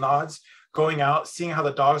goggles, nods, going out, seeing how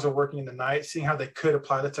the dogs are working in the night, seeing how they could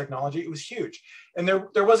apply the technology, it was huge. And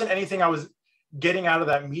there wasn't anything I was getting out of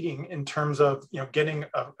that meeting in terms of getting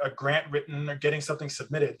a grant written or getting something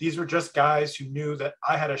submitted. These were just guys who knew that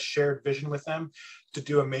I had a shared vision with them to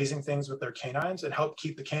do amazing things with their canines and help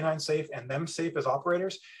keep the canines safe and them safe as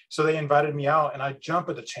operators. So they invited me out, and I jump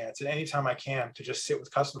at the chance at any time I can to just sit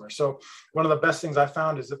with customers. So one of the best things I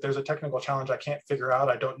found is that there's a technical challenge I can't figure out,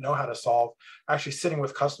 I don't know how to solve, actually sitting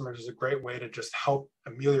with customers is a great way to just help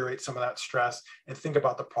ameliorate some of that stress and think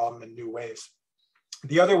about the problem in new ways.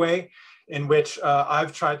 The other way in which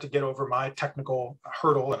I've tried to get over my technical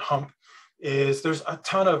hurdle and hump is there's a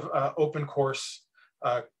ton of open course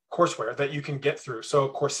courseware that you can get through. So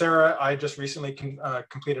Coursera, I just recently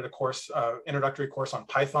completed a course, introductory course on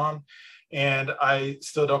Python, and I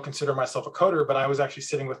still don't consider myself a coder, but I was actually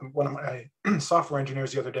sitting with one of my software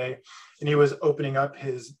engineers the other day, and he was opening up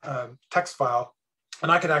his text file,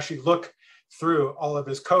 and I could actually look through all of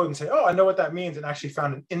his code and say, oh, I know what that means, and actually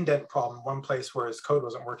found an indent problem one place where his code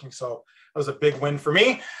wasn't working. So that was a big win for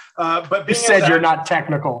me. But being you said you're not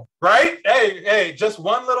technical, right? Hey, just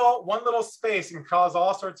one little space can cause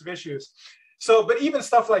all sorts of issues. So, but even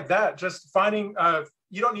stuff like that, just finding,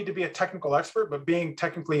 you don't need to be a technical expert, but being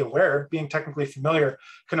technically aware, being technically familiar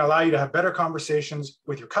can allow you to have better conversations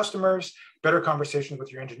with your customers, better conversations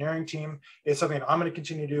with your engineering team. It's something that I'm going to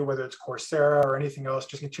continue to do, whether it's Coursera or anything else,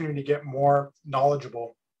 just continue to get more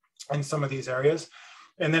knowledgeable in some of these areas.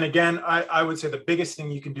 And then again, I would say the biggest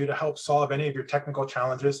thing you can do to help solve any of your technical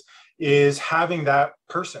challenges is having that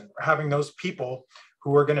person, or having those people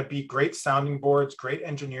who are going to be great sounding boards, great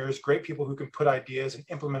engineers, great people who can put ideas and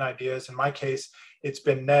implement ideas. In my case, it's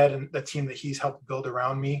been Ned and the team that he's helped build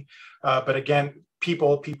around me. But again,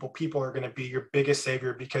 people are going to be your biggest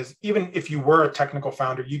savior, because even if you were a technical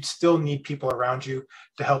founder, you'd still need people around you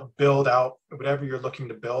to help build out whatever you're looking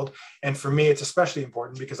to build. And for me, it's especially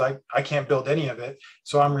important because I can't build any of it.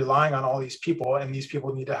 So I'm relying on all these people, and these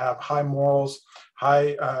people need to have high morals,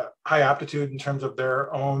 high aptitude in terms of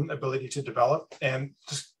their own ability to develop, and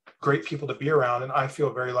just great people to be around. And I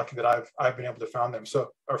feel very lucky that I've been able to find them.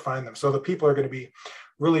 So the people are going to be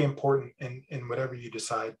really important in whatever you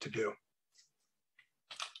decide to do.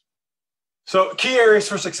 So key areas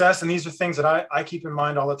for success, and these are things that I keep in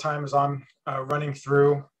mind all the time as I'm running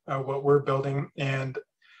through what we're building. And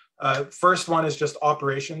first one is just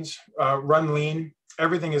operations. Run lean.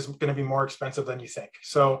 Everything is going to be more expensive than you think.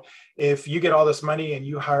 So if you get all this money and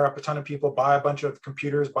you hire up a ton of people, buy a bunch of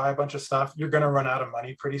computers, buy a bunch of stuff, you're going to run out of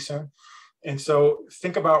money pretty soon. And so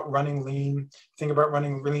think about running lean, think about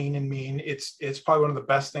running lean and mean. It's probably one of the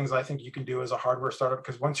best things I think you can do as a hardware startup,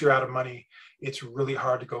 because once you're out of money, it's really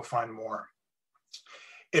hard to go find more.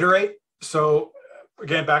 Iterate. So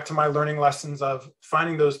again, back to my learning lessons of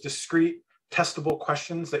finding those discrete, testable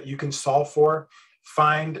questions that you can solve for,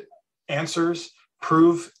 find answers,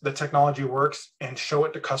 prove the technology works, and show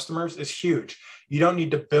it to customers is huge. You don't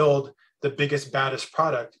need to build the biggest, baddest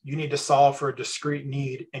product. You need to solve for a discrete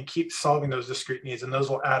need and keep solving those discrete needs, and those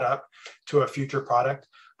will add up to a future product.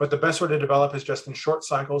 But the best way to develop is just in short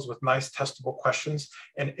cycles with nice testable questions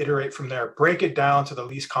and iterate from there. Break it down to the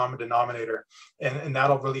least common denominator, and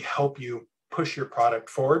that'll really help you push your product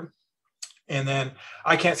forward. And then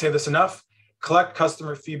I can't say this enough, collect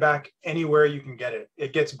customer feedback anywhere you can get it.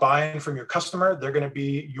 It gets buy-in from your customer. They're going to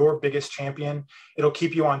be your biggest champion. It'll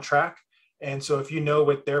keep you on track. And so if you know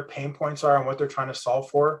what their pain points are and what they're trying to solve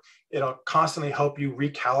for, it'll constantly help you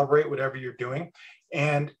recalibrate whatever you're doing.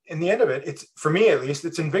 And in the end of it, it's, for me at least,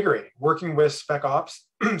 it's invigorating working with spec ops,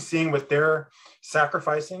 seeing what they're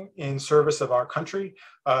sacrificing in service of our country,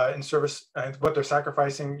 in service and what they're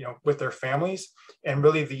sacrificing, with their families, and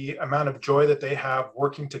really the amount of joy that they have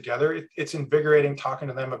working together. It's invigorating talking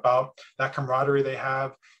to them about that camaraderie they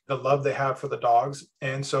have, the love they have for the dogs.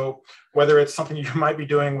 And so whether it's something you might be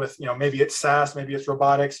doing with, maybe it's SaaS, maybe it's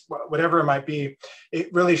robotics, whatever it might be,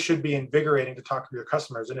 it really should be invigorating to talk to your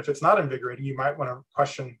customers. And if it's not invigorating, you might want to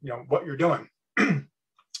question, what you're doing. And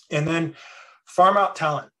then farm out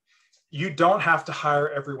talent. You don't have to hire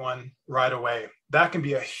everyone right away. That can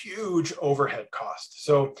be a huge overhead cost.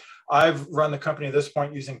 So I've run the company at this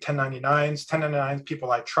point using 1099s,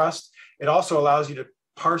 people I trust. It also allows you to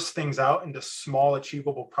parse things out into small,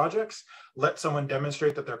 achievable projects, let someone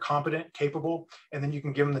demonstrate that they're competent, capable, and then you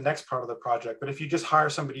can give them the next part of the project. But if you just hire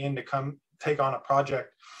somebody in to come take on a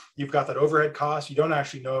project, you've got that overhead cost. You don't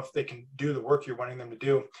actually know if they can do the work you're wanting them to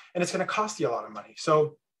do, and it's going to cost you a lot of money.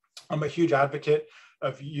 So I'm a huge advocate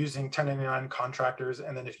of using 1099 contractors,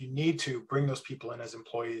 and then if you need to, bring those people in as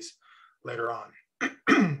employees later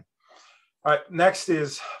on. All right, next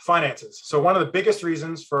is finances. So one of the biggest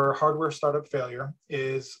reasons for hardware startup failure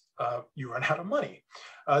is you run out of money.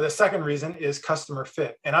 The second reason is customer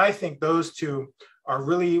fit. And I think those two are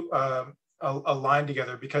really aligned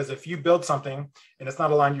together, because if you build something and it's not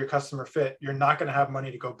aligned to your customer fit, you're not going to have money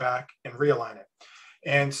to go back and realign it.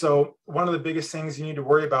 And so one of the biggest things you need to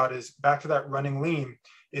worry about is, back to that running lean,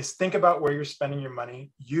 is think about where you're spending your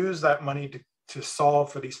money, use that money to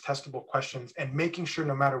solve for these testable questions, and making sure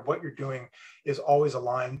no matter what you're doing is always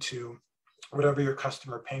aligned to whatever your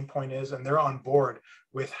customer pain point is, and they're on board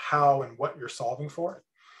with how and what you're solving for.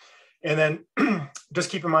 And then just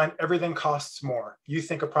keep in mind, everything costs more. You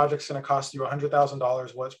think a project's going to cost you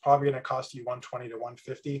 $100,000. Well, it's probably going to cost you $120 to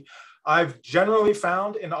 $150. I've generally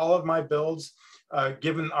found in all of my builds,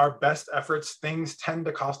 given our best efforts, things tend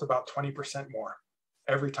to cost about 20% more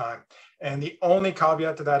every time. And the only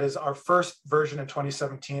caveat to that is our first version in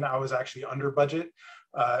 2017, I was actually under budget,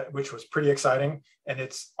 which was pretty exciting. And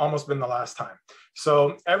it's almost been the last time.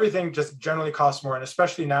 So everything just generally costs more. And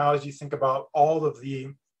especially now, as you think about all of the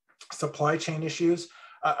supply chain issues,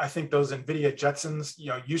 I think those NVIDIA Jetsons,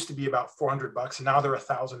 used to be about $400, and now they're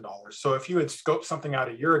 $1,000. So if you had scoped something out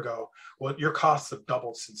a year ago, well, your costs have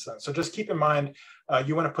doubled since then. So just keep in mind,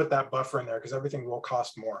 you want to put that buffer in there, because everything will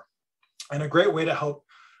cost more. And a great way to help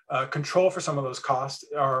control for some of those costs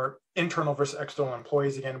are internal versus external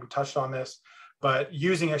employees. Again, we touched on this, but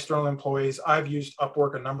using external employees, I've used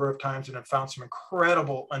Upwork a number of times and have found some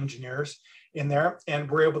incredible engineers in there, and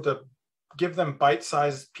we're able to give them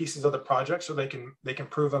bite-sized pieces of the project so they can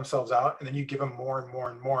prove themselves out, and then you give them more and more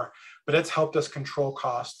and more. But it's helped us control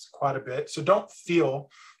costs quite a bit. So don't feel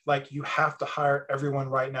like you have to hire everyone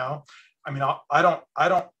right now. I mean, I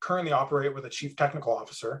don't currently operate with a chief technical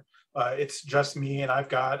officer. It's just me, and I've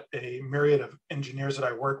got a myriad of engineers that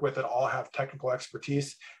I work with that all have technical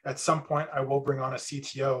expertise. At some point, I will bring on a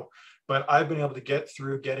CTO, but I've been able to get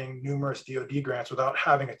through getting numerous DoD grants without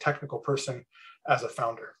having a technical person as a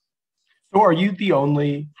founder. So are you the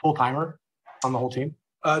only full-timer on the whole team?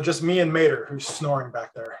 Just me and Mater, who's snoring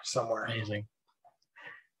back there somewhere. Amazing.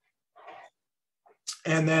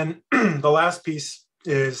 And then the last piece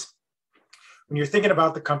is, when you're thinking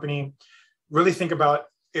about the company, really think about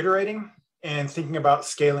iterating and thinking about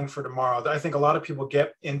scaling for tomorrow. I think a lot of people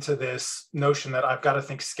get into this notion that I've got to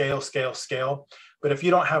think scale, scale, scale. But if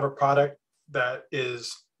you don't have a product that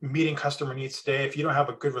is meeting customer needs today, if you don't have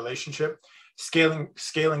a good relationship,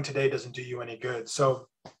 scaling today doesn't do you any good. So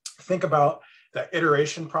think about that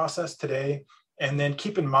iteration process today, and then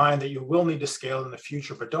keep in mind that you will need to scale in the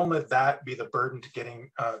future, but don't let that be the burden to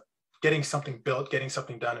getting something built, getting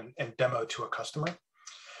something done and demo to a customer.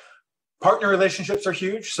 Partner relationships are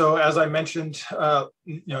huge. So as I mentioned,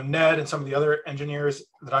 Ned and some of the other engineers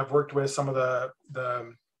that I've worked with, some of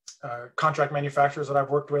the contract manufacturers that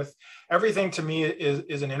I've worked with, everything to me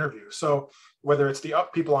is an interview. So whether it's the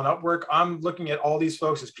people on Upwork, I'm looking at all these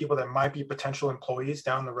folks as people that might be potential employees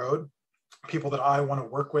down the road, people that I want to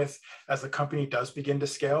work with as the company does begin to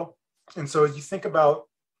scale. And so as you think about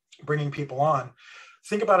bringing people on,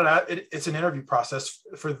 think about it's an interview process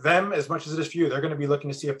for them as much as it is for you. They're going to be looking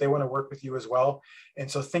to see if they want to work with you as well. And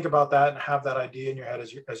so think about that and have that idea in your head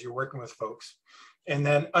as you're working with folks. And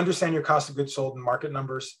then understand your cost of goods sold and market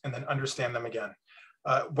numbers, and then understand them again.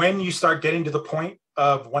 When you start getting to the point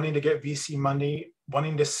of wanting to get VC money,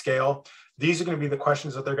 wanting to scale, these are going to be the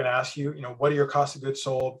questions that they're going to ask you. What are your cost of goods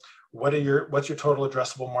sold? What's your total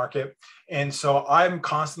addressable market? And so I'm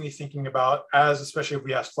constantly thinking about, especially if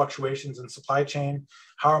we have fluctuations in supply chain,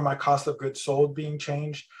 how are my cost of goods sold being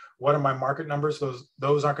changed? What are my market numbers?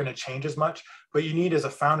 Those aren't going to change as much, but you need as a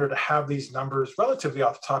founder to have these numbers relatively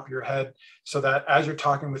off the top of your head, so that as you're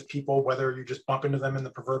talking with people, whether you just bump into them in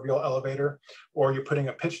the proverbial elevator or you're putting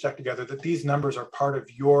a pitch deck together, that these numbers are part of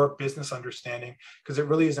your business understanding, because it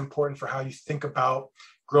really is important for how you think about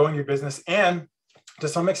growing your business. And to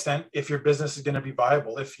some extent, if your business is going to be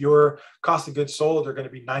viable, if your cost of goods sold are going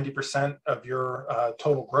to be 90% of your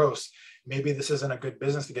total gross, maybe this isn't a good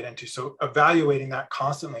business to get into. So evaluating that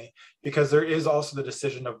constantly, because there is also the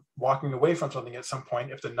decision of walking away from something at some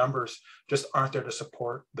point if the numbers just aren't there to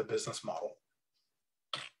support the business model.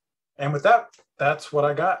 And with that, that's what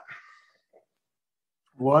I got.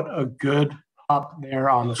 What a good pop there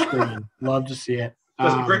on the screen. Love to see it.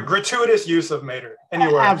 Gratuitous use of Mater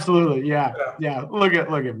anywhere. Absolutely, yeah. Look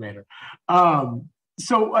at Mater.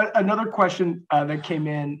 So another question that came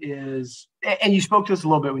in is, and you spoke to this a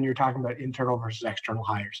little bit when you were talking about internal versus external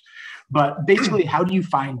hires, but basically, how do you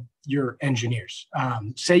find your engineers?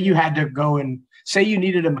 Say you had to go and say you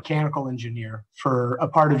needed a mechanical engineer for a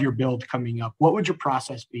part of your build coming up. What would your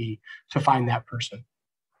process be to find that person?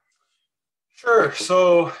 Sure.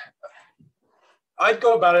 So I'd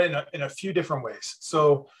go about it in a few different ways.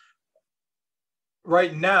 So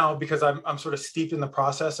right now, because I'm sort of steeped in the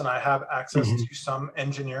process and I have access to some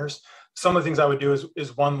engineers, some of the things I would do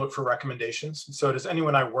is one, look for recommendations. So does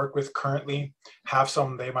anyone I work with currently have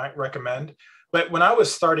some they might recommend? But when I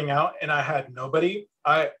was starting out and I had nobody,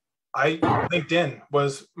 LinkedIn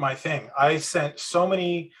was my thing. I sent so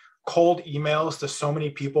many cold emails to so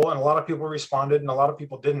many people, and a lot of people responded and a lot of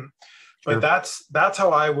people didn't. But that's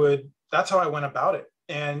how I went about it.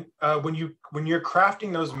 And when you're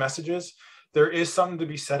crafting those messages, there is something to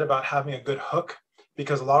be said about having a good hook,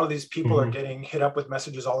 because a lot of these people are getting hit up with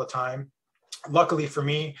messages all the time. Luckily for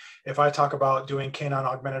me, if I talk about doing Canine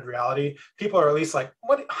augmented reality, people are at least like,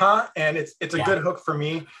 what, huh? And it's a good hook for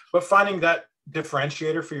me. But finding that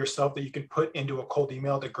differentiator for yourself that you can put into a cold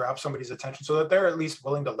email to grab somebody's attention so that they're at least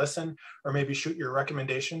willing to listen or maybe shoot your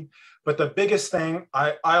recommendation. But the biggest thing,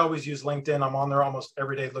 I always use LinkedIn. I'm on there almost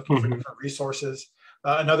every day looking for different resources.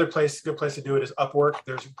 Another good place to do it is Upwork.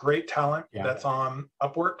 There's great talent that's on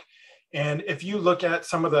Upwork. And if you look at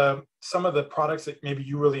some of the products that maybe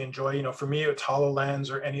you really enjoy, for me, it's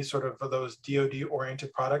HoloLens or any sort of those DoD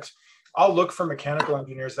oriented products. I'll look for mechanical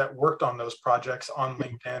engineers that worked on those projects on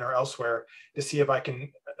LinkedIn or elsewhere to see if I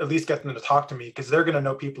can at least get them to talk to me, because they're going to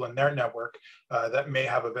know people in their network that may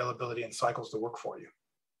have availability and cycles to work for you.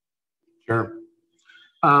 Sure.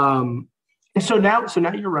 So now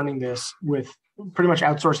you're running this with pretty much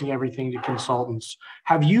outsourcing everything to consultants.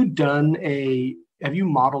 Have you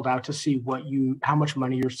modeled out to see how much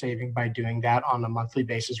money you're saving by doing that on a monthly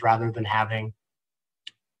basis rather than having,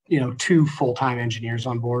 2 full-time engineers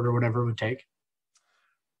on board or whatever it would take?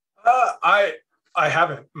 I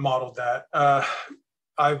haven't modeled that.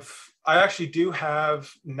 I actually do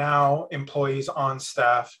have now employees on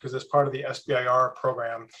staff, because as part of the SBIR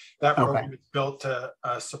program, that program is built to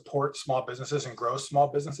support small businesses and grow small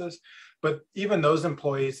businesses. But even those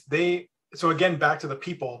employees, so again, back to the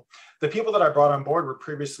people that I brought on board were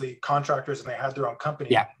previously contractors and they had their own company.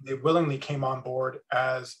 Yeah. They willingly came on board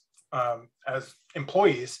as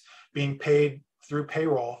employees being paid through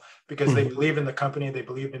payroll, because they believed in the company, they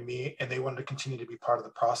believed in me, and they wanted to continue to be part of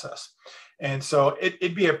the process. And so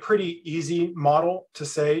it'd be a pretty easy model to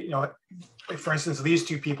say, you know, for instance, these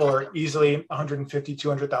two people are easily $150,000,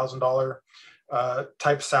 $200,000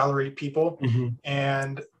 type salary people.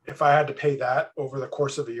 And if I had to pay that over the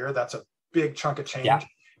course of a year, that's a big chunk of change. Yeah.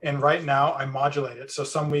 And right now I modulate it. So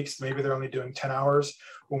some weeks, maybe they're only doing 10 hours.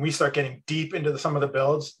 When we start getting deep into some of the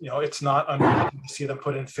builds, you know, it's not uncommon to see them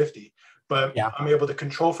put in 50, but I'm able to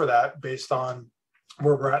control for that based on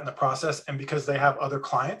where we're at in the process. And because they have other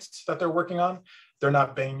clients that they're working on, they're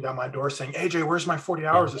not banging down my door saying, AJ, where's my 40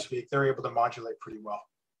 hours this week? They're able to modulate pretty well.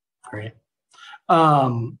 Great.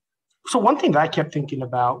 So one thing that I kept thinking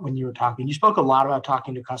about when you were talking, you spoke a lot about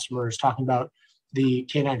talking to customers, talking about the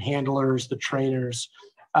canine handlers, the trainers.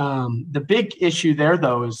 The big issue there,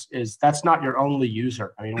 though, is that's not your only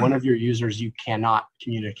user. I mean, one of your users you cannot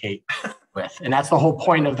communicate with, and that's the whole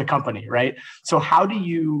point of the company, right? So how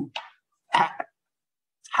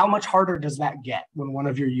much harder does that get when one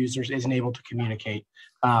of your users isn't able to communicate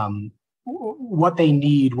what they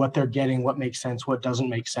need, what they're getting, what makes sense, what doesn't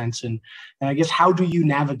make sense, and I guess how do you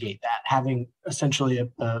navigate that, having essentially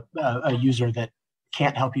a user that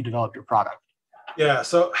can't help you develop your product? Yeah,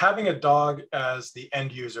 so having a dog as the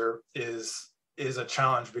end user is a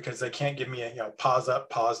challenge because they can't give me a, you know, pause up,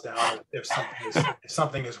 pause down if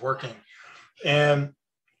something is working. And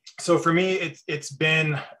so for me, it's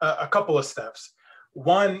been a couple of steps.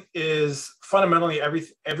 One is fundamentally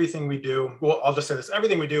everything we do. Well, I'll just say this: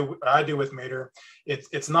 everything we do, I do with Mater.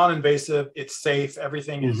 It's non-invasive. It's safe.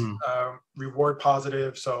 Everything is reward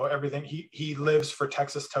positive. So everything he lives for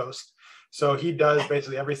Texas toast. So he does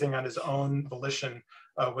basically everything on his own volition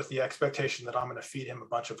with the expectation that I'm going to feed him a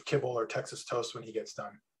bunch of kibble or Texas toast when he gets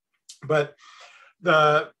done. But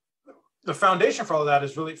the foundation for all of that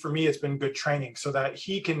is really, for me, it's been good training so that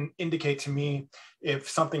he can indicate to me if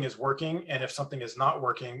something is working and if something is not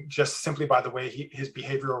working, just simply by the way his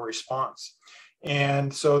behavioral response.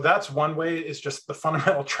 And so that's one way, is just the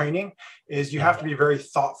fundamental training is you have to be very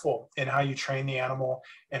thoughtful in how you train the animal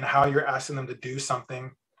and how you're asking them to do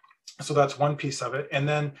something. So that's one piece of it. And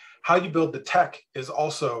then how you build the tech is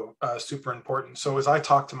also super important. So as I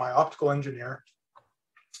talk to my optical engineer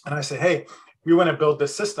and I say, hey, we want to build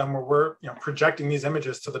this system where we're, you know, projecting these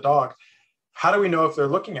images to the dog. How do we know if they're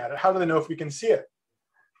looking at it? How do they know if we can see it?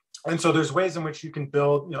 And so there's ways in which you can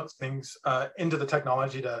build, you know, things into the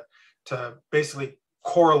technology to basically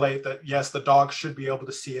correlate that, yes, the dog should be able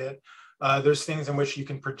to see it. There's things in which you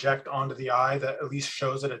can project onto the eye that at least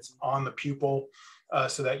shows that it's on the pupil.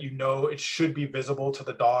 So that you know it should be visible to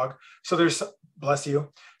the dog. So there's, bless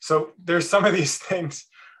you. So there's some of these things.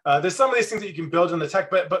 There's some of these things that you can build in the tech,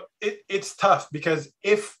 but it's tough because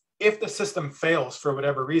if the system fails for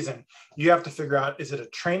whatever reason, you have to figure out, is it a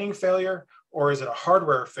training failure or is it a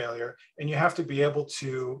hardware failure? And you have to be able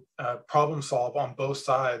to problem solve on both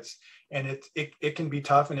sides. And it can be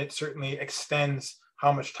tough, and it certainly extends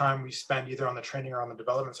how much time we spend either on the training or on the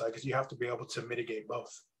development side, because you have to be able to mitigate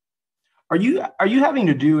both. Are you having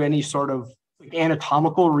to do any sort of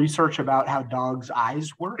anatomical research about how dogs' eyes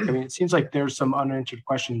work? I mean, it seems like there's some unanswered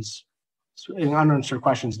questions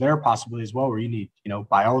there possibly as well, where you need, you know,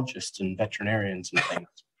 biologists and veterinarians and things.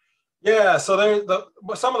 Yeah, so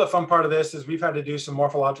some of the fun part of this is we've had to do some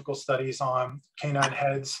morphological studies on canine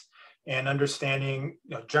heads and understanding,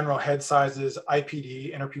 you know, general head sizes,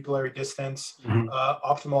 IPD, interpupillary distance,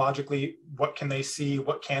 ophthalmologically, what can they see,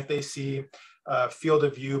 what can't they see, field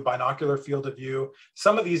of view, binocular field of view.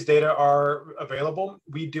 Some of these data are available.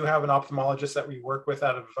 We do have an ophthalmologist that we work with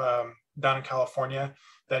out of down in California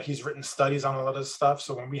that he's written studies on a lot of this stuff.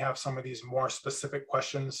 So when we have some of these more specific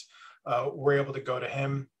questions, we're able to go to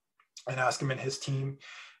him and ask him and his team.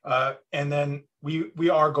 And then we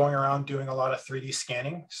are going around doing a lot of 3D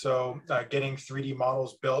scanning. So getting 3D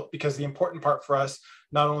models built, because the important part for us,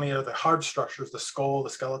 not only are the hard structures, the skull, the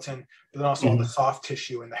skeleton, but then also all the soft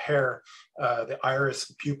tissue and the hair, the iris,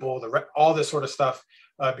 the pupil, all this sort of stuff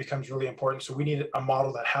becomes really important. So we need a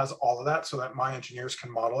model that has all of that so that my engineers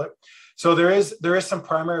can model it. So there is some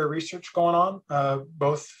primary research going on,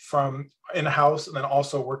 both from in-house and then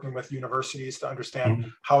also working with universities to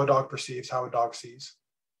understand how a dog perceives, how a dog sees.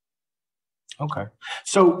 Okay.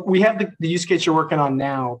 So we have the use case you're working on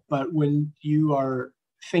now, but when you are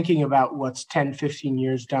thinking about what's 10, 15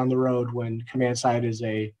 years down the road, when Command Side is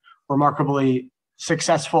a remarkably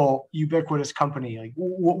successful, ubiquitous company, like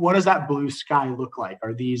what does that blue sky look like?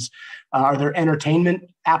 Are there entertainment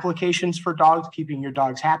applications for dogs, keeping your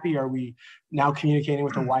dogs happy? Are we now communicating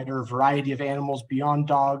with a wider variety of animals beyond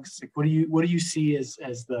dogs? Like, what do you see as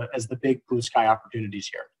the big blue sky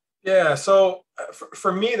opportunities here? Yeah, so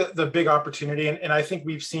for me, the big opportunity, and I think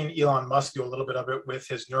we've seen Elon Musk do a little bit of it with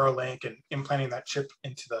his Neuralink and implanting that chip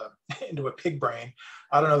into into a pig brain.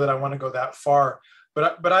 I don't know that I want to go that far,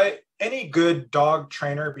 but any good dog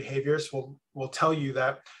trainer behaviorist will tell you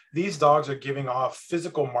that these dogs are giving off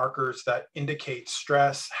physical markers that indicate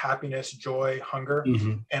stress, happiness, joy, hunger,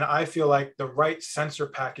 and I feel like the right sensor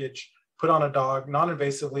package put on a dog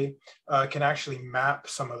non-invasively can actually map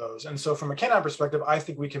some of those. And so from a canine perspective, I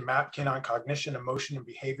think we can map canine cognition, emotion, and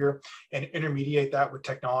behavior and intermediate that with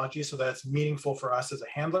technology so that it's meaningful for us as a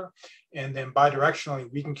handler. And then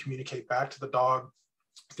bidirectionally, we can communicate back to the dog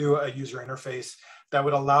through a user interface that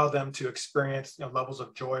would allow them to experience levels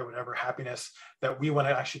of joy, whatever happiness that we want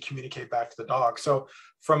to actually communicate back to the dog. So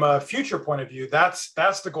from a future point of view, that's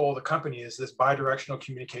the goal of the company, is this bidirectional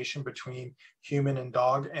communication between human and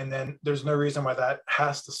dog. And then there's no reason why that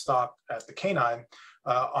has to stop at the canine.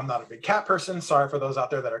 I'm not a big cat person. Sorry for those out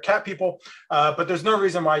there that are cat people, but there's no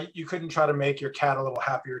reason why you couldn't try to make your cat a little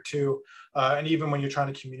happier too. And even when you're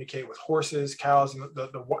trying to communicate with horses, cows, and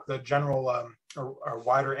the general or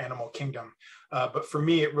wider animal kingdom. But for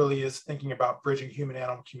me, it really is thinking about bridging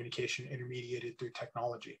human-animal communication intermediated through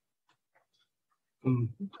technology.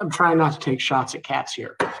 I'm trying not to take shots at cats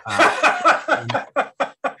here.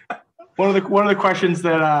 One of the questions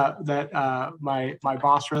that my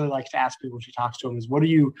boss really likes to ask people when she talks to them is, what are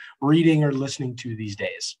you reading or listening to these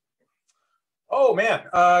days? Oh man,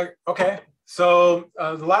 okay. So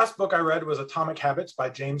the last book I read was Atomic Habits by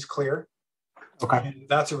James Clear. Okay, and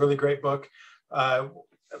that's a really great book.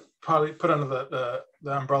 Probably put under the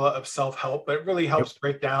umbrella of self-help, but it really helps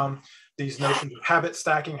break down these notions of habit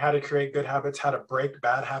stacking, how to create good habits, how to break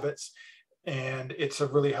bad habits. And it's a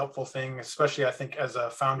really helpful thing, especially I think as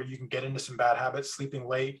a founder, you can get into some bad habits, sleeping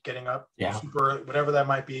late, getting up super early, whatever that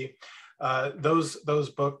might be. Those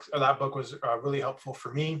books, or that book was really helpful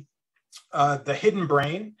for me. The Hidden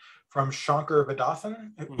Brain from Shankar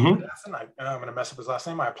Vedantam. I'm going to mess up his last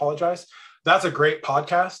name. I apologize. That's a great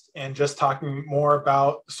podcast, and just talking more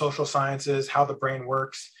about social sciences, how the brain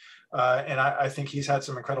works. And I think he's had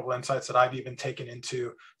some incredible insights that I've even taken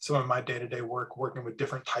into some of my day-to-day work, working with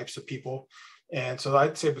different types of people. And so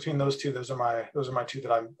I'd say between those two, those are my two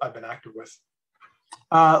that I've been active with.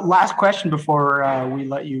 Last question before we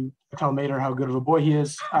let you tell Mater how good of a boy he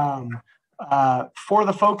is. For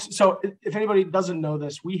the folks, so if anybody doesn't know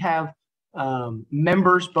this, we have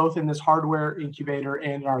members both in this hardware incubator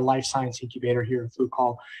and our life science incubator here in Fluke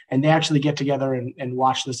Hall, and they actually get together and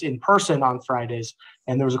watch this in person on Fridays.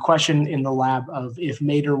 And there was a question in the lab of if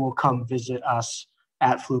Mater will come visit us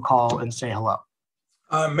at Fluke Hall and say hello.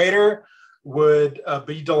 Mater would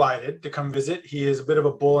be delighted to come visit. He is a bit of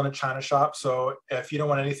a bull in a china shop, so if you don't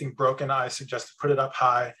want anything broken, I suggest to put it up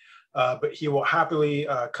high. But he will happily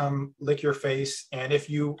come lick your face, and if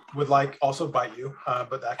you would like, also bite you.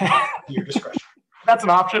 But that can be your discretion. That's an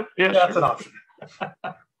option. Yeah, that's an option.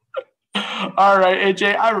 All right,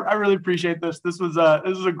 AJ, I really appreciate this. This was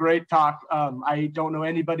a great talk. I don't know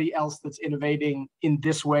anybody else that's innovating in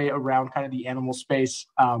this way around kind of the animal space.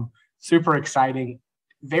 Super exciting,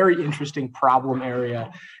 very interesting problem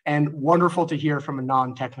area, and wonderful to hear from a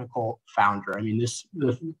non-technical founder. I mean,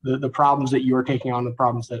 the problems that you are taking on, the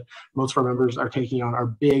problems that most of our members are taking on, are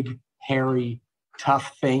big, hairy,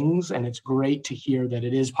 tough things, and it's great to hear that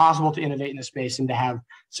it is possible to innovate in this space and to have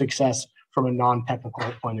success from a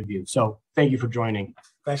non-technical point of view. So thank you for joining.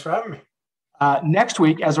 Thanks for having me. Next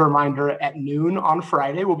week, as a reminder, at noon on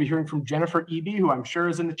Friday, we'll be hearing from Jennifer Eby, who I'm sure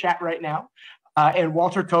is in the chat right now, and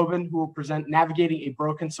Walter Tobin, who will present Navigating a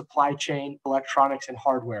Broken Supply Chain, Electronics and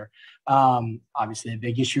Hardware. Obviously a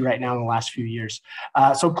big issue right now in the last few years.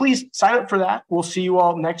 So please sign up for that. We'll see you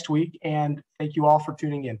all next week, and thank you all for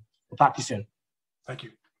tuning in. We'll talk to you soon. Thank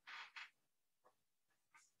you.